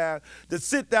any time to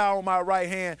sit down on my right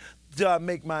hand till I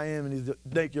make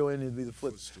your enemies be the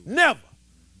footstool. Never.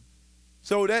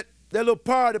 So that little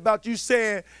part about you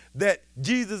saying that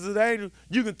Jesus is an angel,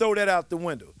 you can throw that out the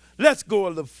window. Let's go a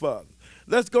little further.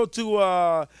 Let's go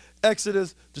to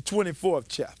Exodus, the 24th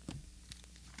chapter.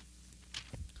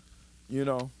 You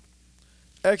know,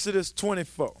 Exodus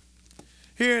 24.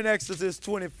 Here in Exodus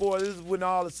 24, this is when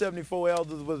all the 74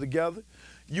 elders were together.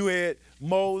 You had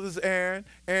Moses, Aaron,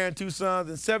 2 sons,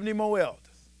 and 70 more elders.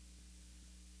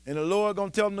 And the Lord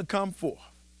going to tell them to come forth.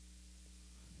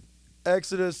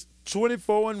 Exodus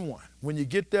 24:1. When you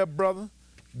get there, brother,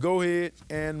 go ahead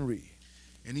and read.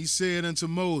 And he said unto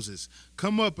Moses,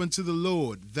 Come up unto the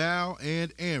Lord, thou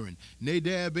and Aaron,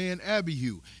 Nadab and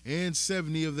Abihu, and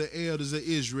 70 of the elders of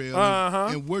Israel,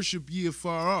 and worship ye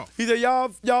afar off. He said,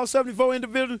 y'all 74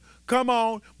 individuals, come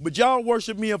on, but y'all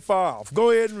worship me afar off. Go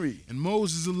ahead and read. And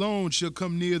Moses alone shall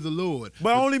come near the Lord.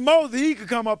 But only Moses, he could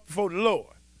come up before the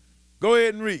Lord. Go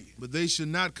ahead and read. But they shall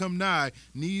not come nigh,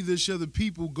 neither shall the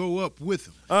people go up with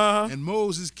him. And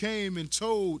Moses came and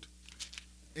told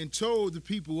the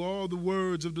people all the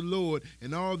words of the Lord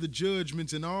and all the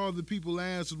judgments, and all the people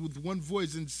answered with one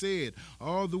voice and said,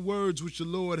 All the words which the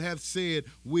Lord hath said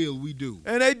will we do.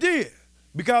 And they did.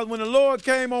 Because when the Lord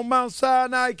came on Mount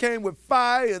Sinai, he came with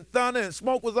fire and thunder and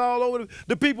smoke was all over.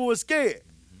 The people were scared.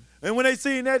 And when they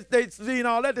seen that, they seen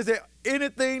all that, they said,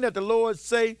 anything that the Lord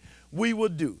say, we will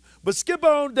do. But skip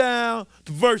on down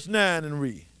to verse 9 and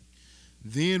read.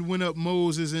 Then went up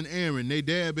Moses and Aaron,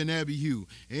 Nadab and Abihu,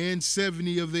 and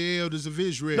 70 of the elders of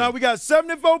Israel. Now we got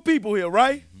 74 people here,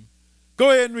 right? Go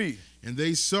ahead and read. And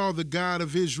they saw the God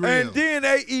of Israel. And then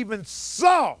they even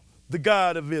saw the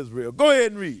God of Israel. Go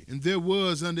ahead and read. And there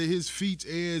was under his feet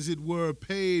as it were a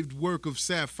paved work of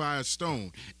sapphire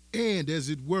stone, and as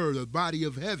it were the body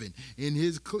of heaven in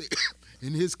his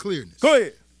clearness. Go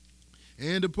ahead.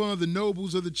 And upon the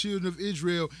nobles of the children of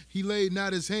Israel he laid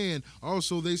not his hand.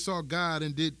 Also they saw God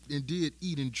and did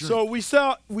eat and drink. So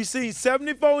we seen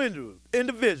 74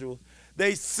 individuals.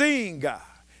 They seen God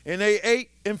and they ate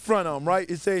in front of them, right?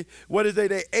 It say, what is it?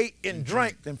 They ate and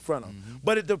drank in front of them.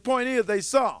 But the point is they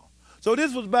saw him. So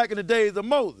this was back in the days of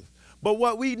Moses. But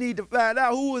what we need to find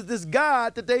out, who is this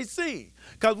God that they see?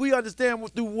 Because we understand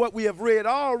through what we have read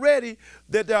already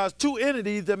that there are 2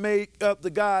 entities that make up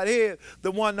the Godhead, the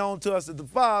one known to us as the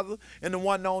Father and the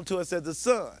one known to us as the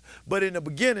Son. But in the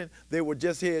beginning, they were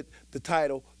just had the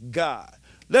title God.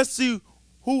 Let's see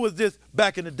who was this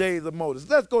back in the days of Moses.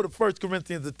 Let's go to 1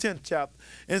 Corinthians, the 10th chapter,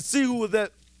 and see who was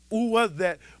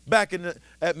that back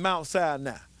at Mount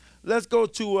Sinai. Let's go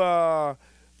to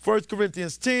 1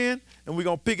 Corinthians 10, and we're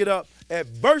going to pick it up at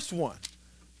verse 1.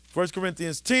 1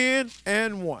 Corinthians 10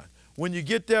 and 1. When you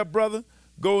get there, brother,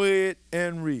 go ahead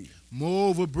and read.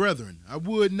 Moreover, brethren, I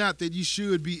would not that ye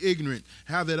should be ignorant,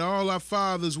 how that all our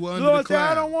fathers were under Lord, the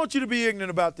cloud. I don't want you to be ignorant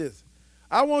about this.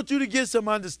 I want you to get some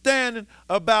understanding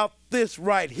about this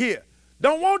right here.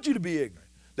 Don't want you to be ignorant.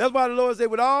 That's why the Lord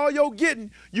said, with all your getting,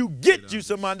 you get you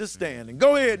some understanding.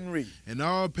 Go ahead and read. And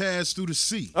all passed through the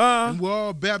sea, and were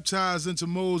all baptized unto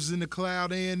Moses in the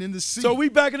cloud and in the sea. So we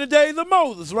back in the days of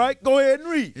Moses, right? Go ahead and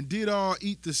read. And did all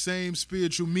eat the same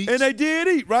spiritual meat. And they did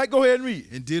eat, right? Go ahead and read.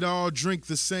 And did all drink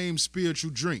the same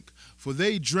spiritual drink. For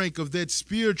they drank of that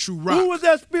spiritual rock. Who was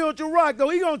that spiritual rock, though?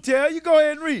 He gonna tell you. Go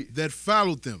ahead and read. That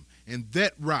followed them, and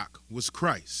that rock was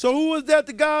Christ. So who was that,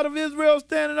 the God of Israel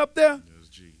standing up there?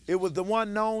 It was the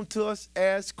one known to us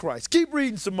as Christ. Keep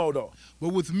reading some more, though. But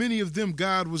with many of them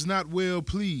God was not well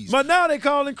pleased. But now they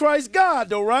calling Christ God,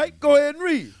 though, right? Go ahead and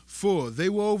read. For they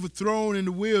were overthrown in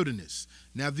the wilderness.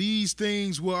 Now these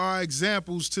things were our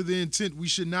examples to the intent we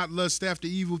should not lust after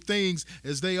evil things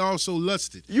as they also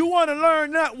lusted. You want to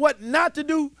learn what not to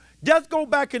do? Just go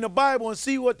back in the Bible and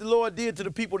see what the Lord did to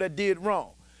the people that did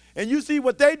wrong. And you see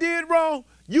what they did wrong,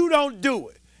 you don't do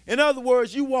it. In other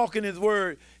words, you walk in his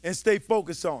word and stay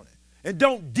focused on it. And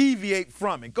don't deviate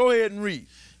from it. Go ahead and read.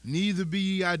 Neither be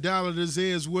ye idolaters,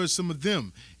 as were some of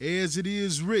them. As it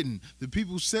is written, the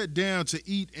people sat down to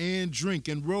eat and drink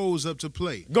and rose up to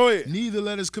play. Go ahead. Neither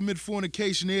let us commit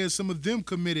fornication, as some of them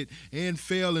committed and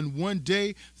fell in one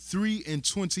day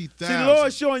 23,000. See, the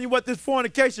Lord's showing you what this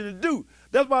fornication is do.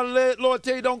 That's why the Lord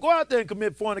tell you don't go out there and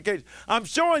commit fornication. I'm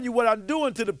showing you what I'm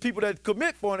doing to the people that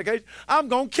commit fornication. I'm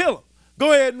going to kill them.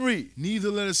 Go ahead and read. Neither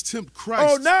let us tempt Christ.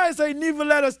 Oh, now it say neither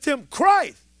let us tempt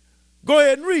Christ. Go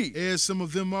ahead and read. As some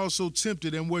of them also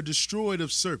tempted and were destroyed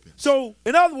of serpents. So,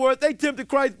 in other words, they tempted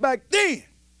Christ back then.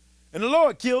 And the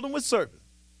Lord killed them with serpents.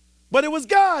 But it was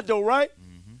God, though, right?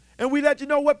 Mm-hmm. And we let you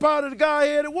know what part of the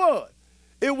Godhead it was.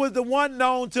 It was the one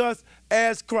known to us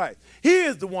as Christ. He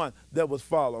is the one that was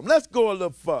following. Let's go a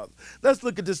little further. Let's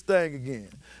look at this thing again.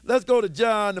 Let's go to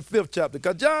John, the 5th chapter,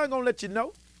 because John going to let you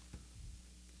know.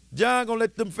 John going to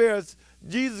let them Pharisees,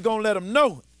 Jesus going to let them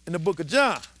know in the book of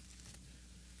John.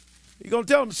 He's going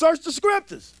to tell them, search the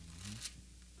scriptures.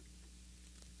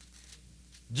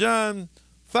 John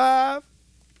 5,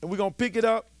 and we're going to pick it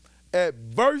up at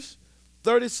verse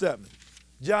 37.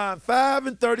 John 5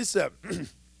 and 37.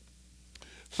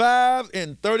 5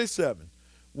 and 37.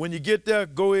 When you get there,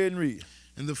 go ahead and read.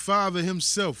 And the Father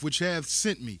himself, which hath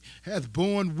sent me, hath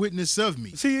borne witness of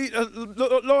me. See,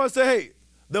 Lord said, hey,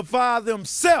 the Father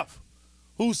himself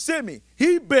who sent me,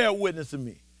 he bear witness of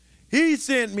me. He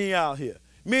sent me out here.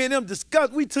 Me and them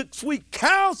discussed. We took sweet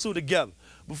counsel together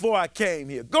before I came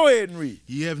here. Go ahead and read.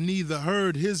 Ye have neither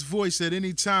heard his voice at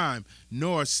any time,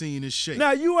 nor seen his shape.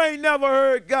 Now, you ain't never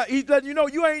heard God. He's letting you know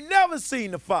you ain't never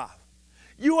seen the Father.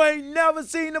 You ain't never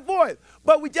seen the voice.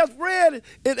 But we just read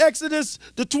in Exodus,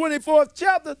 the 24th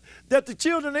chapter, that the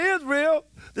children of Israel,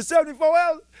 the 74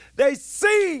 elders, they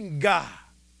seen God,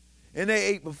 and they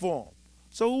ate before him.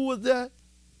 So who was that?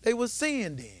 They were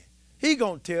seeing then. He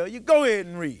gonna tell you. Go ahead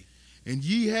and read. And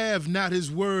ye have not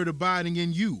his word abiding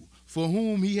in you, for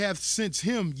whom he hath sent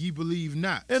him ye believe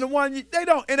not. And the one they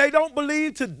don't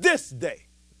believe to this day.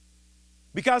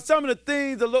 Because some of the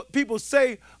things the people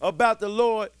say about the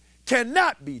Lord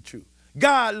cannot be true.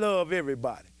 God love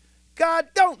everybody. God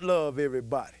don't love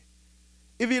everybody.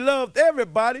 If he loved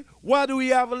everybody, why do he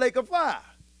have a lake of fire?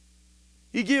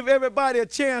 He give everybody a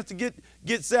chance to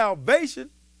get salvation.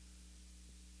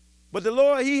 But the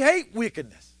Lord, he hate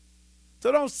wickedness.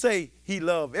 So don't say he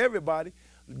loved everybody.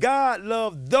 God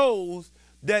loved those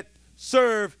that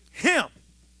serve him.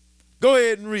 Go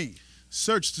ahead and read.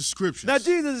 Search the scriptures. Now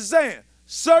Jesus is saying,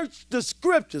 search the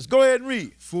scriptures. Go ahead and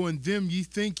read. For in them ye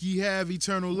think ye have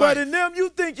eternal life. But in them you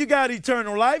think you got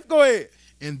eternal life. Go ahead.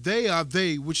 And they are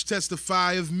they which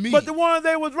testify of me. But the ones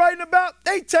they was writing about,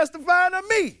 they testifying of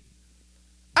me.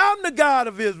 I'm the God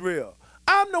of Israel.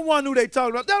 I'm the one who they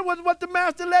talking about. That was what the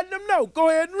master letting them know. Go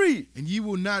ahead and read. And ye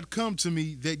will not come to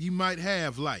me that ye might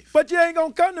have life. But you ain't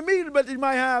going to come to me but you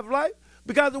might have life,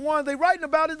 because the ones they writing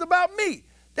about is about me.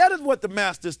 That is what the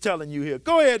master's telling you here.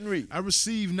 Go ahead and read. I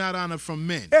receive not honor from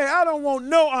men. Hey, I don't want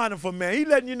no honor from man. He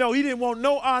letting you know he didn't want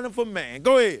no honor from man.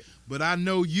 Go ahead. But I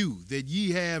know you, that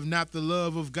ye have not the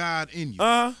love of God in you.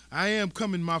 I am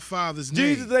come in my Father's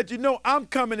name. Jesus let you know I'm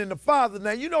coming in the Father's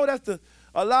name. You know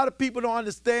a lot of people don't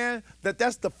understand that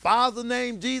that's the Father's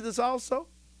name, Jesus also.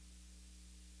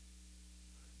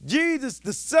 Jesus,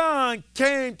 the Son,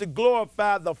 came to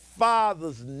glorify the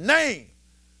Father's name.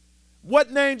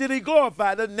 What name did he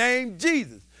glorify? The name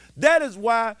Jesus. That is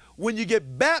why when you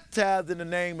get baptized in the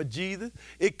name of Jesus,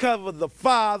 it covers the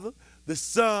Father, the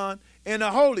Son, and the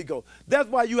Holy Ghost. That's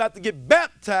why you have to get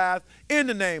baptized in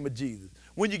the name of Jesus.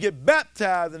 When you get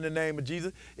baptized in the name of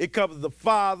Jesus, it covers the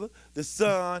Father, the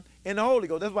Son, and the Holy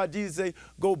Ghost. That's why Jesus said,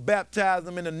 go baptize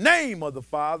them in the name of the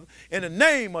Father, in the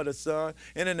name of the Son,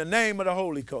 and in the name of the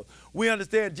Holy Ghost. We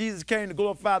understand Jesus came to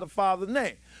glorify the Father's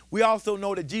name. We also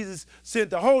know that Jesus sent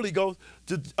the Holy Ghost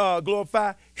to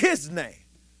glorify his name.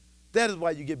 That is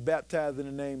why you get baptized in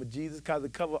the name of Jesus, because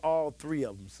it covers all three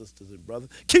of them, sisters and brothers.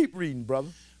 Keep reading, brother.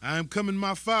 I am come in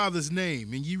my Father's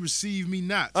name, and ye receive me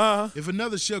not. If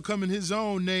another shall come in his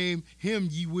own name, him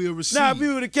ye will receive. Now, if he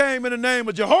would have came in the name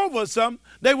of Jehovah or something,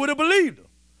 they would have believed him.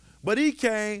 But he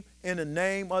came in the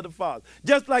name of the Father.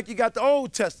 Just like you got the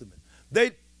Old Testament.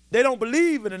 They don't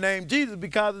believe in the name Jesus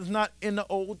because it's not in the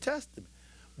Old Testament.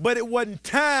 But it wasn't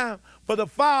time for the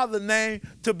Father's name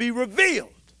to be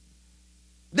revealed.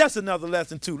 That's another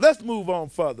lesson too. Let's move on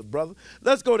further, brother.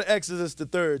 Let's go to Exodus, the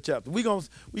 3rd chapter. We got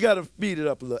to speed it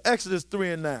up a little. Exodus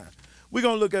 3 and 9. We're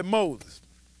going to look at Moses.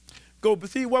 Go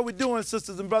see what we're doing,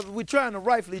 sisters and brothers. We're trying to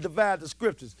rightfully divide the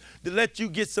scriptures to let you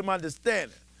get some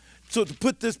understanding. So to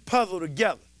put this puzzle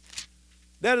together.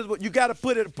 That is what you got to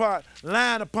put it upon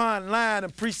line upon line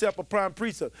and precept upon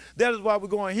precept. That is why we're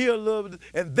going here a little bit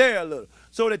and there a little,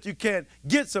 so that you can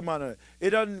get some under it. It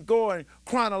doesn't go in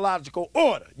chronological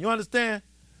order. You understand?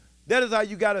 That is how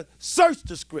you got to search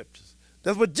the scriptures.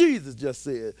 That's what Jesus just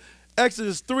said.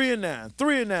 Exodus 3:9.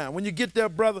 3:9. When you get there,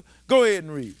 brother, go ahead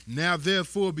and read. Now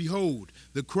therefore, behold,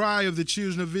 the cry of the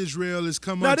children of Israel is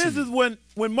come unto me. Now this is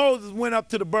when Moses went up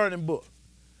to the burning bush.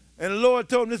 And the Lord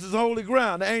told him, this is holy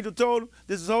ground. The angel told him,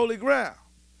 this is holy ground.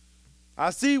 I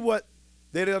see what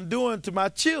they are doing to my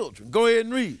children. Go ahead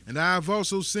and read. And I have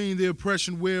also seen the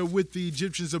oppression wherewith the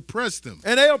Egyptians oppressed them.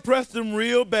 And they oppressed them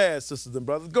real bad, sisters and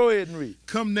brothers. Go ahead and read.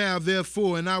 Come now,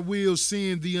 therefore, and I will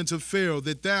send thee unto Pharaoh,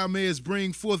 that thou mayest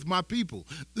bring forth my people,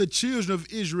 the children of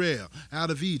Israel, out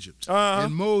of Egypt.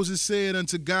 And Moses said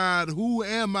unto God, who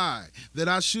am I, that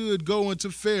I should go unto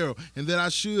Pharaoh, and that I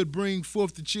should bring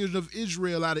forth the children of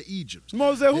Israel out of Egypt?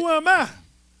 Moses said, who am I?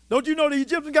 Don't you know the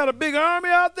Egyptians got a big army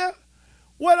out there?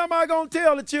 What am I going to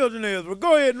tell the children of Israel?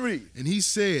 Go ahead and read. And he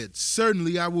said,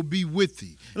 certainly I will be with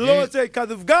thee. The Lord said,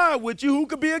 because if God with you, who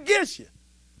could be against you?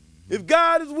 If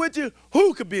God is with you,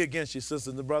 who could be against you,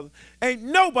 sisters and brothers? Ain't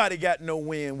nobody got no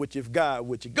win with you if God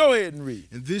with you. Go ahead and read.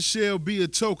 And this shall be a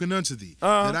token unto thee,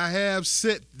 that I have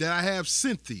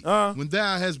sent thee. When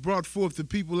thou hast brought forth the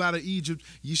people out of Egypt,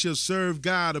 ye shall serve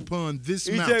God upon this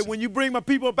mountain. He said, when you bring my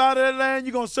people up out of that land,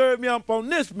 you're going to serve me up on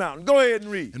this mountain. Go ahead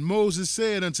and read. And Moses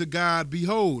said unto God,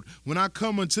 behold, when I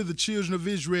come unto the children of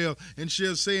Israel, and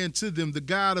shall say unto them, the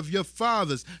God of your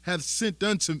fathers hath sent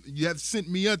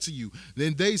me unto you,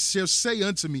 then they shall say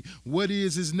unto me, what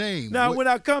is his name? Now, when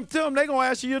I come to them, they're going to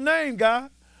ask you your name, God.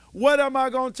 What am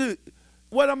I going to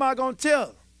tell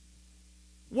them?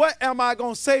 What am I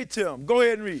going to say to them? Go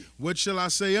ahead and read. What shall I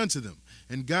say unto them?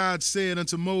 And God said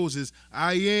unto Moses,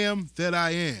 I am that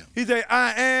I am. He said,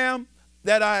 I am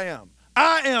that I am.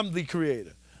 I am the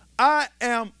creator. I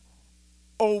am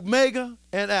Omega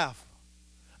and Alpha.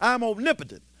 I am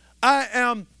omnipotent. I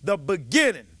am the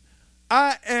beginning.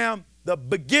 I am the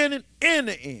beginning and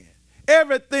the end.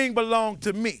 Everything belongs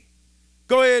to me.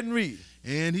 Go ahead and read.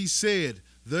 And he said,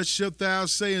 thus shalt thou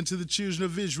say unto the children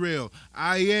of Israel,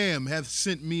 I am hath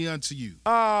sent me unto you.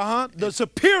 The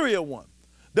superior one,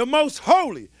 the most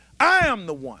holy. I am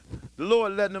the one. The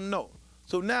Lord letting them know.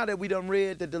 So now that we done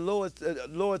read that the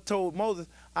Lord told Moses,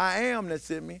 I am that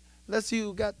sent me, let's see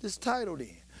who got this title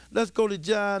then. Let's go to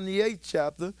John the 8th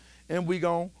chapter, and we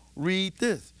going to read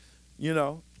this, you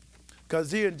know.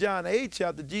 Because here in John the 8th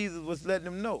chapter, Jesus was letting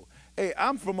them know, hey,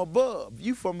 I'm from above.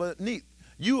 You from beneath.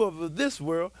 You of this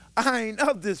world. I ain't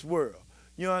of this world.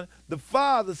 You know, the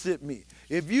Father sent me.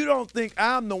 If you don't think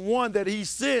I'm the one that he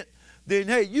sent, then,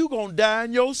 hey, you going to die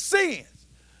in your sins.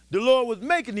 The Lord was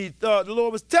the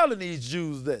Lord was telling these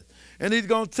Jews that. And he's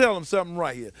going to tell them something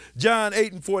right here. John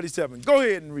 8:47. Go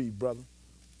ahead and read, brother.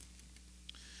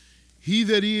 He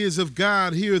that is of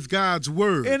God heareth God's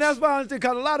word. And that's why I understand,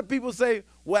 because a lot of people say,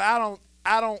 well,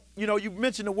 I don't, you know, you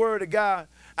mention the word of God.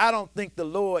 I don't think the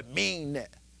Lord mean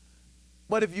that.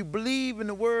 But if you believe in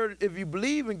the word, if you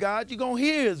believe in God, you're going to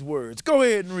hear his words. Go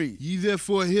ahead and read. Ye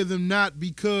therefore hear them not,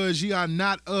 because ye are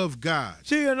not of God.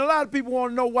 See, and a lot of people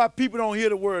want to know why people don't hear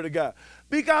the word of God.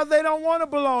 Because they don't want to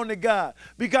belong to God.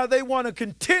 Because they want to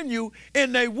continue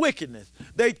in their wickedness.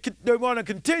 They want to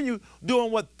continue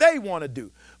doing what they want to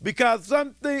do. Because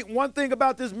one thing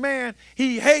about this man,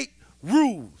 he hates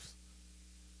rules.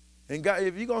 And God,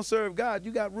 if you're going to serve God,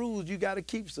 you got rules you got to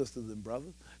keep, sisters and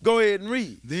brothers. Go ahead and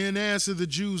read. Then answered the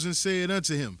Jews and said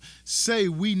unto him, say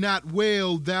we not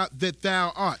well that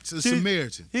thou art a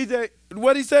Samaritan? He said,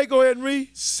 what he say? Go ahead and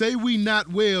read. Say we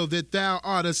not well that thou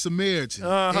art a Samaritan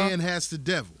and hast the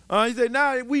devil? He said,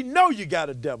 now we know you got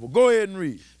a devil. Go ahead and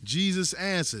read. Jesus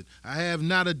answered, I have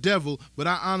not a devil, but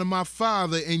I honor my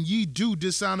Father, and ye do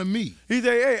dishonor me. He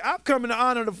said, hey, I'm coming to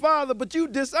honor the Father, but you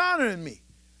dishonoring me.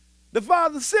 The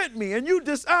Father sent me, and you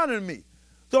dishonoring me.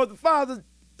 So if the Father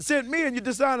sent me, and you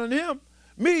dishonoring him,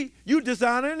 me, you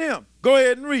dishonoring him. Go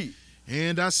ahead and read.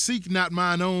 And I seek not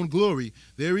mine own glory.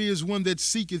 There is one that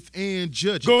seeketh and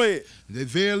judgeth. Go ahead. That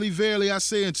verily, verily, I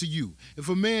say unto you, if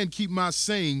a man keep my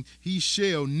saying, he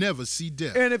shall never see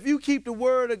death. And if you keep the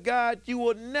word of God, you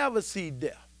will never see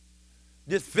death.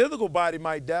 This physical body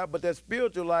might die, but that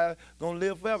spiritual life going to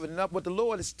live forever. And that's what the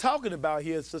Lord is talking about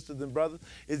here, sisters and brothers,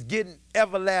 is getting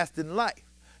everlasting life.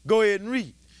 Go ahead and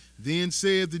read. Then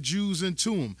said the Jews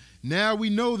unto him, now we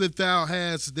know that thou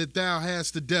hast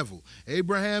the devil.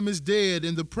 Abraham is dead,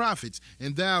 and the prophets,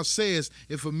 and thou sayest,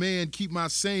 if a man keep my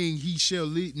saying, he shall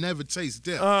never taste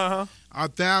death.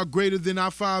 Art thou greater than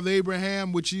our father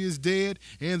Abraham, which he is dead,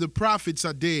 and the prophets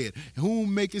are dead?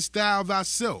 Whom makest thou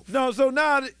thyself? No, so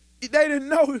now they didn't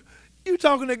know You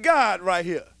talking to God right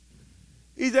here.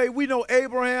 He said, we know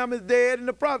Abraham is dead and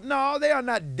the prophet. No, they are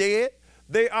not dead.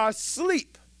 They are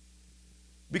asleep.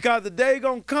 Because the day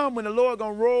going to come when the Lord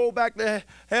going to roll back the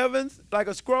heavens like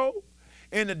a scroll,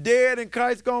 and the dead in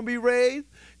Christ going to be raised.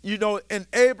 You know, and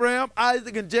Abraham,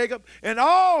 Isaac, and Jacob, and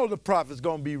all the prophets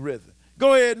going to be risen.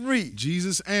 Go ahead and read.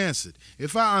 Jesus answered,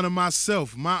 if I honor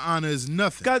myself, my honor is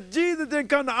nothing. Because Jesus didn't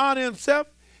come to honor himself.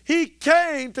 He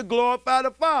came to glorify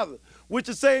the Father, which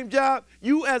the same job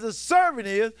you as a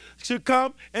servant should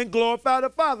come and glorify the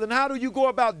Father. And how do you go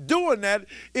about doing that?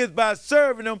 Is by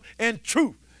serving him in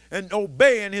truth and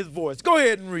obeying his voice. Go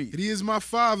ahead and read. It is my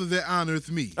Father that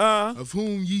honoreth me, of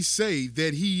whom ye say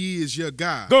that he is your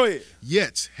God. Go ahead.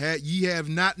 Yet ye have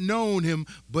not known him,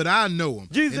 but I know him.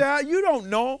 Jesus said, you don't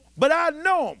know him, but I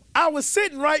know him. I was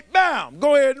sitting right by him.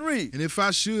 Go ahead and read. And if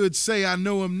I should say I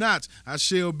know him not, I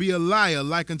shall be a liar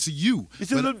like unto you. You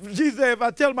see, Jesus said, if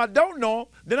I tell him I don't know him,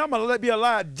 then I'm going to be a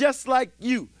liar just like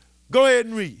you. Go ahead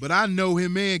and read. But I know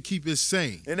him and keep his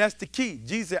saying. And that's the key.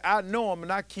 Jesus said, I know him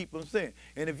and I keep him saying.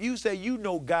 And if you say you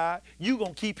know God, you're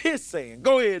going to keep his saying.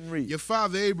 Go ahead and read. Your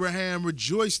father Abraham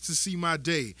rejoiced to see my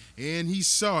day, and he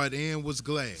saw it and was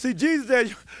glad. See, Jesus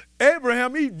said,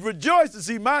 Abraham, he rejoiced to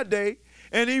see my day,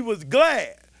 and he was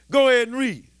glad. Go ahead and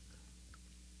read.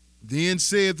 Then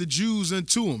said the Jews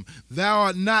unto him, thou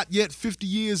art not yet 50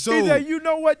 years old. He said, you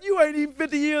know what? You ain't even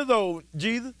 50 years old,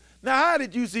 Jesus. Now, how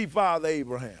did you see Father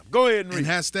Abraham? Go ahead and read. And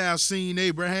hast thou seen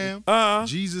Abraham?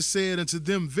 Jesus said unto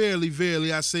them, verily,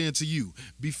 verily, I say unto you,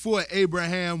 before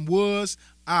Abraham was,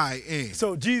 I am.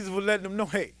 So Jesus was letting them know,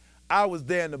 hey, I was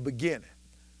there in the beginning.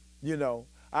 You know,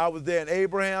 I was there in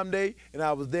Abraham's day, and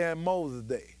I was there in Moses'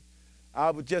 day.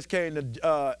 I just came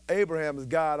to Abraham as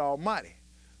God Almighty.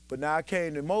 But now I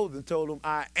came to Moses and told him,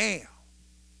 I am.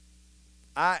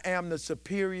 I am the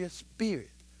superior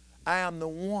spirit. I am the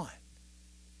one.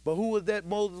 But who was that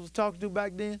Moses was talking to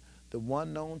back then? The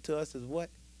one known to us as what?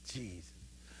 Jesus.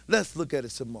 Let's look at it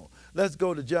some more. Let's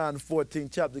go to John 14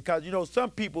 chapter. Because, you know,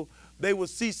 some people, they will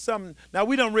see something. Now,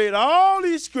 we done read all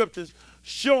these scriptures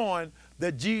showing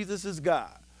that Jesus is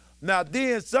God. Now,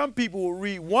 then some people will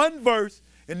read one verse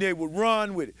and they will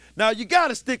run with it. Now, you got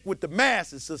to stick with the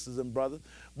masses, sisters and brothers.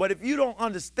 But if you don't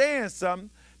understand something,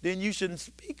 then you shouldn't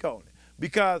speak on it.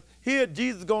 Because here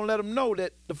Jesus is going to let them know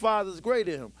that the Father is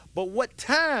greater than him. But what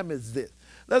time is this?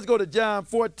 Let's go to John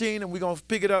 14, and we're going to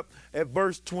pick it up at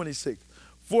verse 26.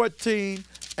 14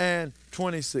 and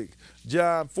 26.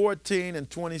 John 14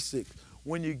 and 26.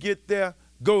 When you get there,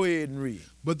 go ahead and read.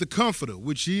 But the Comforter,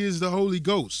 which is the Holy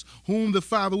Ghost, whom the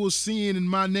Father will send in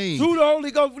my name. Who the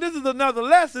Holy Ghost? This is another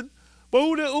lesson. But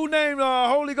who named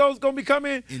Holy Ghost going to be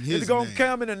coming? In his It's going to name.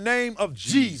 come in the name of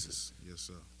Jesus. Yes,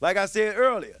 sir. Like I said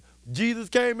earlier, Jesus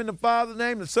came in the Father's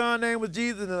name, the Son's name was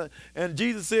Jesus, and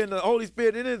Jesus said the Holy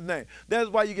Spirit in his name. That's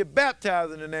why you get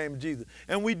baptized in the name of Jesus.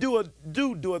 And we do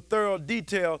a thorough,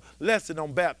 detailed lesson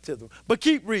on baptism. But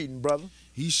keep reading, brother.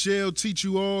 He shall teach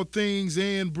you all things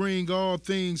and bring all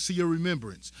things to your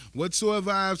remembrance,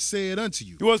 whatsoever I have said unto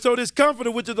you. Well, so this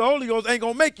Comforter, which is the Holy Ghost, ain't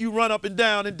going to make you run up and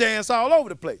down and dance all over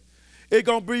the place. It's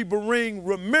going to bring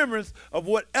remembrance of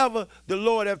whatever the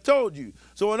Lord have told you.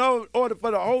 So in order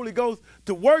for the Holy Ghost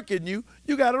to work in you,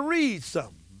 you got to read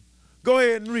something. Go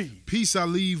ahead and read. Peace I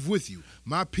leave with you.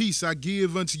 My peace I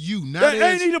give unto you.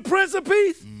 Ain't he the Prince of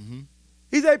Peace?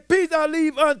 He said, peace I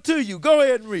leave unto you. Go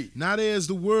ahead and read. Not as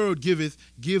the world giveth,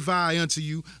 give I unto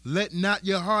you. Let not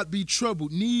your heart be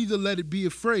troubled, neither let it be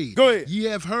afraid. Go ahead. Ye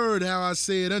have heard how I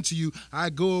said unto you,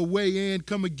 I go away and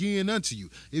come again unto you.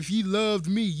 If ye loved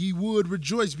me, ye would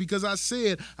rejoice, because I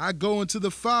said, I go unto the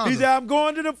Father. He said, I'm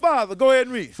going to the Father. Go ahead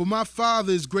and read. For my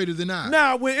Father is greater than I.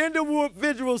 Now, when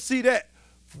individuals see that,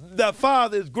 the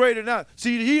Father is greater than I.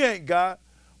 See, he ain't God.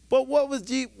 But what was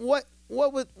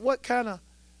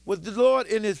was the Lord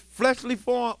in his fleshly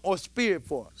form or spirit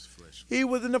form? He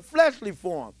was in the fleshly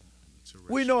form.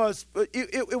 We know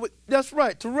it was, that's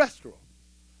right, terrestrial.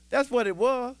 That's what it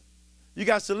was. You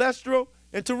got celestial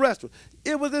and terrestrial.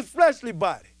 It was his fleshly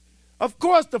body. Of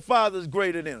course the Father is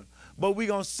greater than him. But we're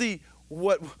going to see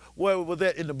where was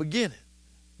that in the beginning.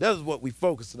 That's what we're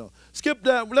focusing on. Skip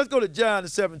down. Let's go to John the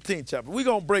 17th chapter. We're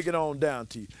going to break it on down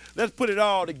to you. Let's put it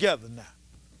all together now.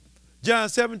 John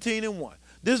 17 and 1.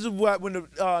 This is what when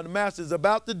the master is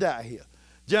about to die here.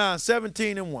 John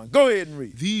 17:1. Go ahead and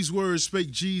read. These words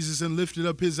spake Jesus and lifted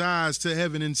up his eyes to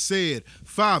heaven and said,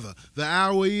 Father, the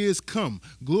hour is come.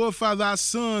 Glorify thy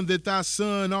Son, that thy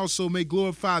Son also may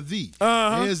glorify thee.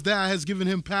 As thou hast given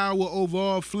him power over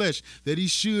all flesh, that he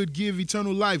should give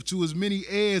eternal life to as many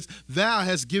as thou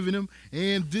hast given him.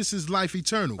 And this is life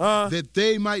eternal, that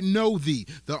they might know thee,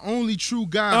 the only true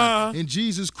God, and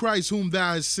Jesus Christ whom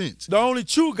thou hast sent. The only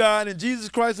true God and Jesus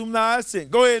Christ whom thou hast sent.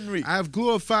 Go ahead and read. I have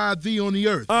glorified thee on the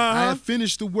earth. I have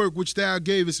finished the work which thou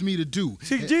gavest me to do.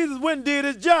 See, Jesus went and did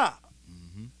his job.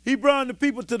 He brought the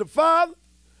people to the Father.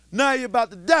 Now you're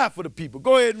about to die for the people.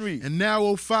 Go ahead and read. And now,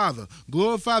 O Father,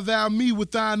 glorify thou me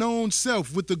with thine own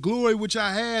self, with the glory which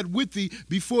I had with thee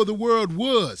before the world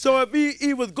was. So if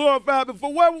he was glorified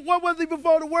before, what was he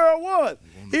before the world was?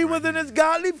 He was in his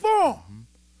godly form.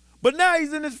 But now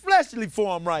he's in his fleshly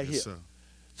form right here. Sir.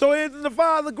 So isn't the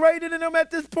Father greater than him at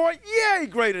this point? Yeah, he's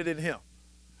greater than him.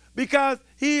 Because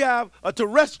he have a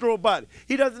terrestrial body.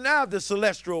 He doesn't have the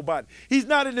celestial body. He's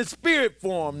not in the spirit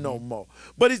form no more.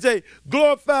 But he say,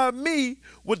 glorify me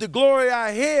with the glory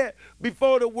I had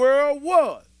before the world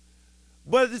was.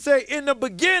 But he say, in the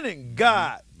beginning,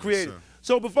 God created.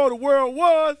 So before the world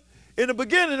was, in the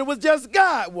beginning, it was just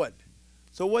God, wasn't it?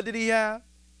 So what did he have?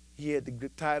 He had the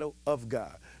title of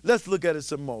God. Let's look at it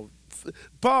some more.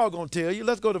 Paul gonna tell you.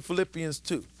 Let's go to Philippians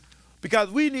 2.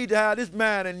 Because we need to have this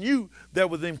mind in you that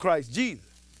was in Christ Jesus.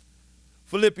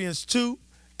 Philippians 2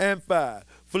 and 5.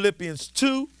 Philippians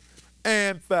 2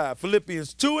 and 5.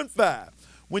 Philippians 2 and 5.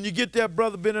 When you get there,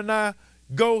 Brother Benaniah,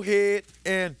 go ahead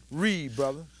and read,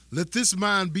 brother. Let this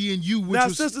mind be in you, which now,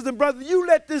 was... sisters and brothers, you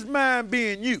let this mind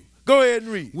be in you. Go ahead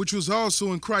and read. Which was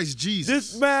also in Christ Jesus.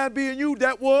 This mind be in you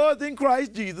that was in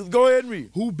Christ Jesus. Go ahead and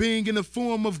read. Who being in the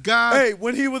form of God... Hey,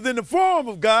 when he was in the form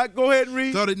of God, go ahead and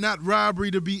read. Thought it not robbery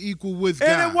to be equal with God.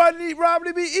 And it wasn't robbery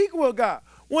to be equal with God.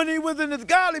 When he was in his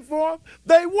godly form,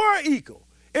 they were equal.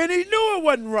 And he knew it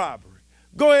wasn't robbery.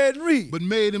 Go ahead and read. But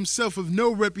made himself of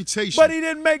no reputation. But he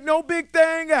didn't make no big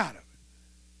thing out of it.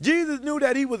 Jesus knew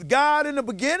that he was God in the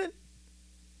beginning,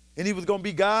 and he was going to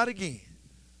be God again.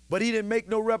 But he didn't make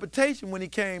no reputation when he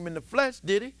came in the flesh,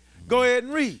 did he? Go ahead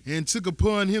and read. And took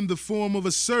upon him the form of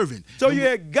a servant. So you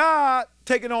had God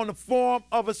taking on the form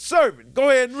of a servant. Go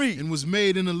ahead and read. And was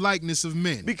made in the likeness of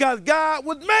men. Because God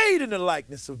was made in the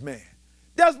likeness of man.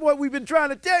 That's what we've been trying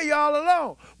to tell you all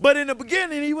along. But in the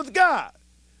beginning, he was God.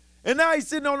 And now he's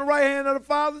sitting on the right hand of the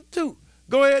Father too.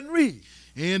 Go ahead and read.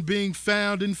 And being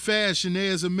found in fashion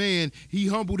as a man, he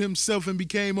humbled himself and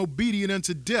became obedient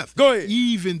unto death. Go ahead.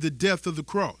 Even the death of the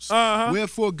cross.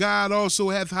 Wherefore God also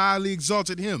hath highly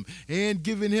exalted him, and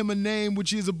given him a name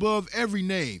which is above every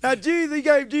name. Now Jesus, he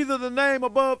gave Jesus a name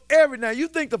above every name. You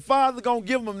think the Father going to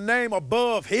give him a name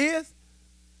above his?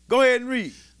 Go ahead and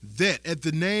read. That at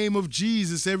the name of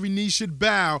Jesus every knee should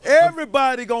bow.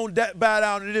 Everybody going to bow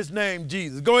down to this name,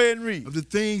 Jesus. Go ahead and read. Of the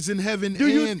things in heaven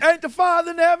ain't the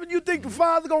Father in heaven? You think the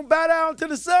Father going to bow down to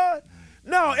the Son?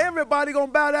 No, everybody going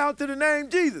to bow down to the name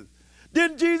Jesus.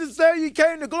 Didn't Jesus say he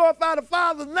came to glorify the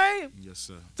Father's name? Yes,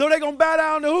 sir. So they going to bow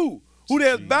down to who? Who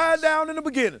they bowed down in the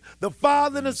beginning? The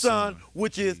Father and the Son,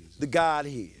 which is the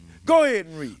Godhead. Go ahead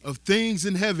and read. Of things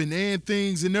in heaven and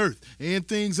things in earth and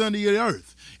things under the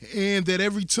earth, and that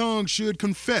every tongue should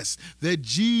confess that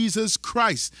Jesus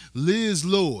Christ lives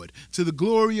Lord, to the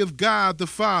glory of God the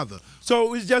Father. So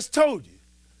we just told you.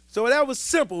 So that was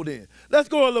simple then. Let's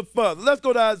go a little further. Let's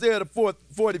go to Isaiah the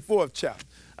 44th chapter.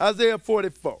 Isaiah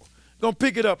 44. Gonna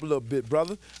pick it up a little bit,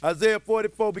 brother. Isaiah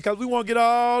 44, because we want to get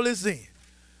all this in.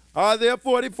 Isaiah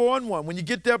 44 and 1. When you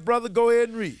get there, brother, go ahead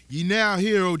and read. Ye now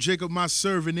hear, O Jacob, my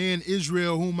servant, and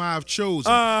Israel, whom I have chosen.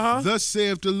 Thus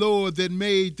saith the Lord that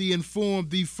made thee and formed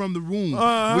thee from the womb,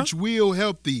 which will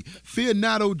help thee. Fear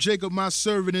not, O Jacob, my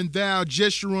servant, and thou,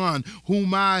 Jeshurun,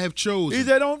 whom I have chosen. He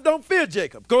said, don't fear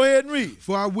Jacob. Go ahead and read.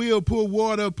 For I will pour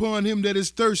water upon him that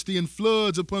is thirsty, and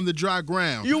floods upon the dry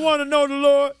ground. You want to know the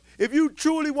Lord? If you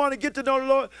truly want to get to know the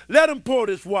Lord, let him pour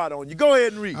this water on you. Go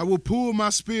ahead and read. I will pour my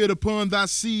spirit upon thy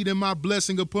seed and my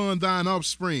blessing upon thine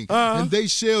offspring. And they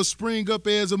shall spring up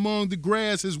as among the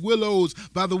grass as willows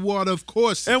by the water of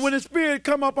courses. And when the spirit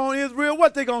come up on Israel,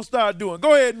 what they going to start doing?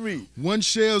 Go ahead and read. One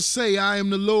shall say, I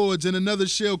am the Lord's, and another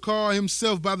shall call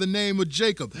himself by the name of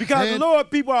Jacob. Because the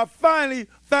Lord people are finally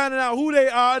finding out who they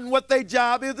are and what their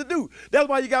job is to do. That's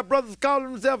why you got brothers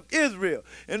calling themselves Israel.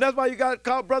 And that's why you got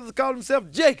brothers calling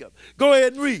themselves Jacob. Go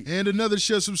ahead and read. And another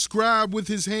shall subscribe with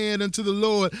his hand unto the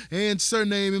Lord, and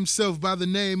surname himself by the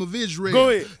name of Israel. Go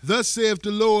ahead. Thus saith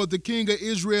the Lord, the King of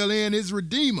Israel and his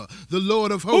Redeemer, the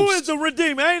Lord of hosts. Who is the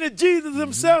Redeemer? Ain't it Jesus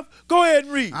himself? Go ahead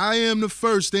and read. I am the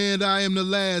first and I am the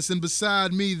last, and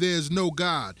beside me there is no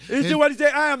God. You see what he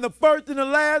said? I am the first and the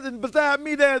last, and beside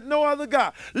me there is no other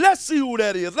God. Let's see who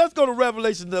that is. Let's go to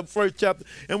Revelation, the first chapter,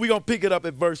 and we're going to pick it up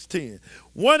at verse 10.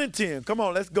 1 and 10. Come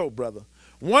on, let's go, brother.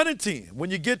 1 and 10. When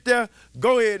you get there,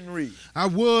 go ahead and read. I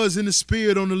was in the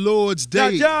Spirit on the Lord's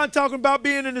day. Now, John talking about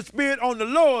being in the Spirit on the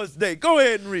Lord's day. Go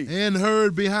ahead and read. And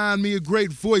heard behind me a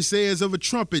great voice as of a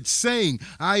trumpet, saying,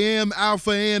 I am Alpha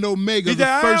and Omega. He said,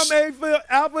 I am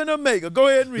Alpha and Omega. Go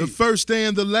ahead and read. The first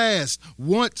and the last.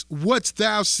 What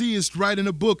thou seest, write in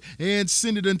a book, and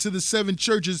send it unto the 7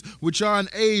 churches which are in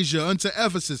Asia, unto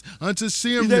Ephesus, unto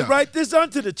Smyrna. He said, write this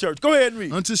unto the church. Go ahead and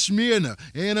read. Unto Smyrna,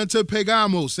 and unto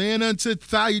Pergamos, and unto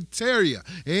Thyatira,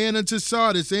 and unto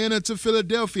Sardis, and unto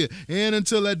Philadelphia, and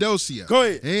unto Laodicea. Go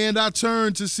ahead. And I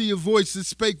turned to see a voice that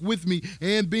spake with me,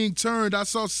 and being turned, I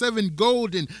saw 7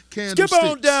 golden candlesticks. Skip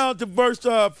on down to verse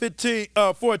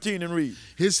 14 and read.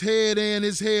 His head and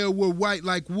his hair were white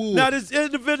like wool. Now this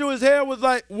individual, his hair was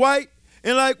like white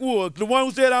and like wool. The one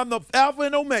who said, I'm the Alpha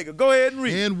and Omega. Go ahead and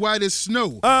read. And white as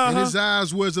snow. And his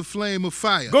eyes were as a flame of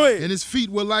fire. Go ahead. And his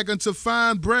feet were like unto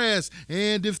fine brass,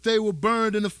 and if they were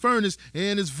burned in a furnace,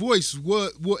 and his voice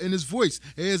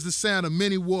as the sound of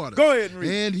many waters. Go ahead and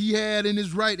read. And he had in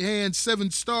his right hand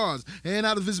 7 stars, and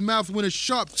out of his mouth went a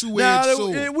sharp 2-edged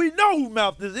sword. And we know who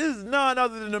mouthed this. This is none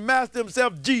other than the Master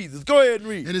himself, Jesus. Go ahead and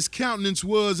read. And his countenance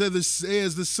was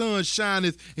as the sun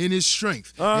shineth in his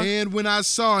strength. And when I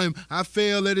saw him, I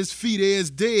fell at his feet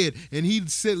as dead, and he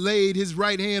laid his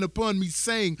right hand upon me,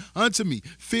 saying unto me,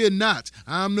 Fear not,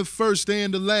 I am the first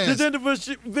and the last. This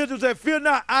individual said, Fear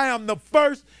not, I am the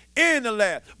first and the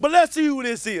last. But let's see who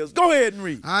this is. Go ahead and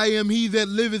read. I am he that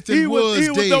liveth and was dead. He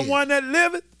was the one that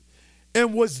liveth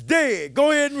and was dead.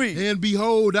 Go ahead and read. And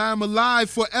behold, I am alive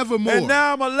forevermore. And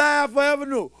now I'm alive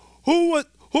forevermore. Who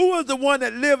was the one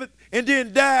that liveth and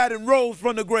then died and rose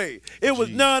from the grave? It was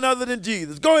none other than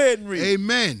Jesus. Go ahead and read.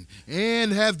 Amen.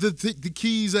 And have the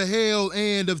keys of hell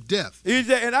and of death. He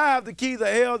said, and I have the keys of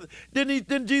hell.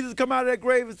 Didn't Jesus come out of that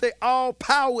grave and say, all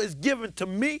power is given to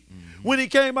me? When he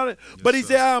came out, but he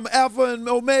said, I am Alpha and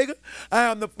Omega. I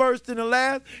am the first and the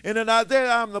last. And in Isaiah,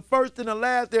 I am the first and the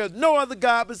last. There is no other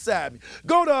God beside me.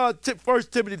 Go to 1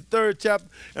 Timothy, the 3rd chapter,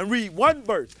 and read one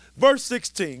verse. Verse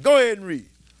 16. Go ahead and read.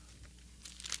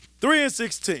 3 and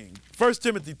 16. 1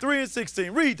 Timothy 3 and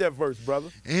 16. Read that verse, brother.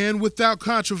 And without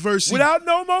controversy. Without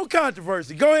no more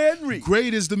controversy. Go ahead and read.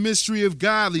 Great is the mystery of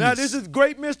godliness. Now, this is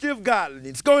great mystery of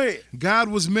godliness. Go ahead. God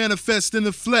was manifest in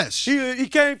the flesh. He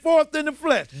came forth in the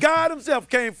flesh. God himself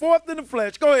came forth in the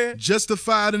flesh. Go ahead.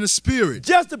 Justified in the spirit.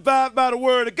 Justified by the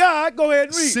word of God. Go ahead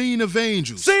and read. Seen of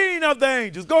angels. Seen of the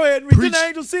angels. Go ahead and read. Didn't the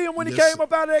angels see him when he came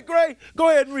up out of that grave?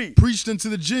 Go ahead and read. Preached unto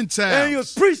the Gentiles. And he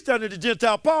was preached unto the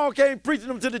Gentiles. Paul came preaching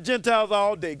them to the Gentiles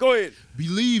all day. Go ahead.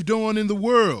 Believed on in the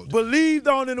world. Believed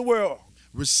on in the world.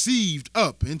 Received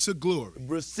up into glory.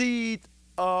 Received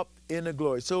up into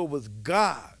glory. So it was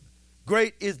God.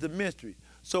 Great is the mystery.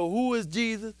 So who is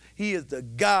Jesus? He is the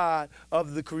God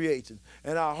of the creation.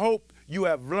 And I hope you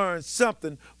have learned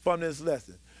something from this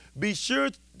lesson. Be sure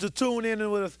to tune in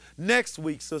with us next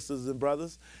week, sisters and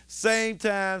brothers. Same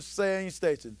time, same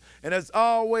station. And as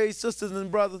always, sisters and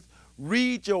brothers,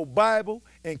 read your Bible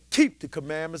and keep the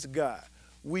commandments of God.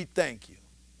 We thank you.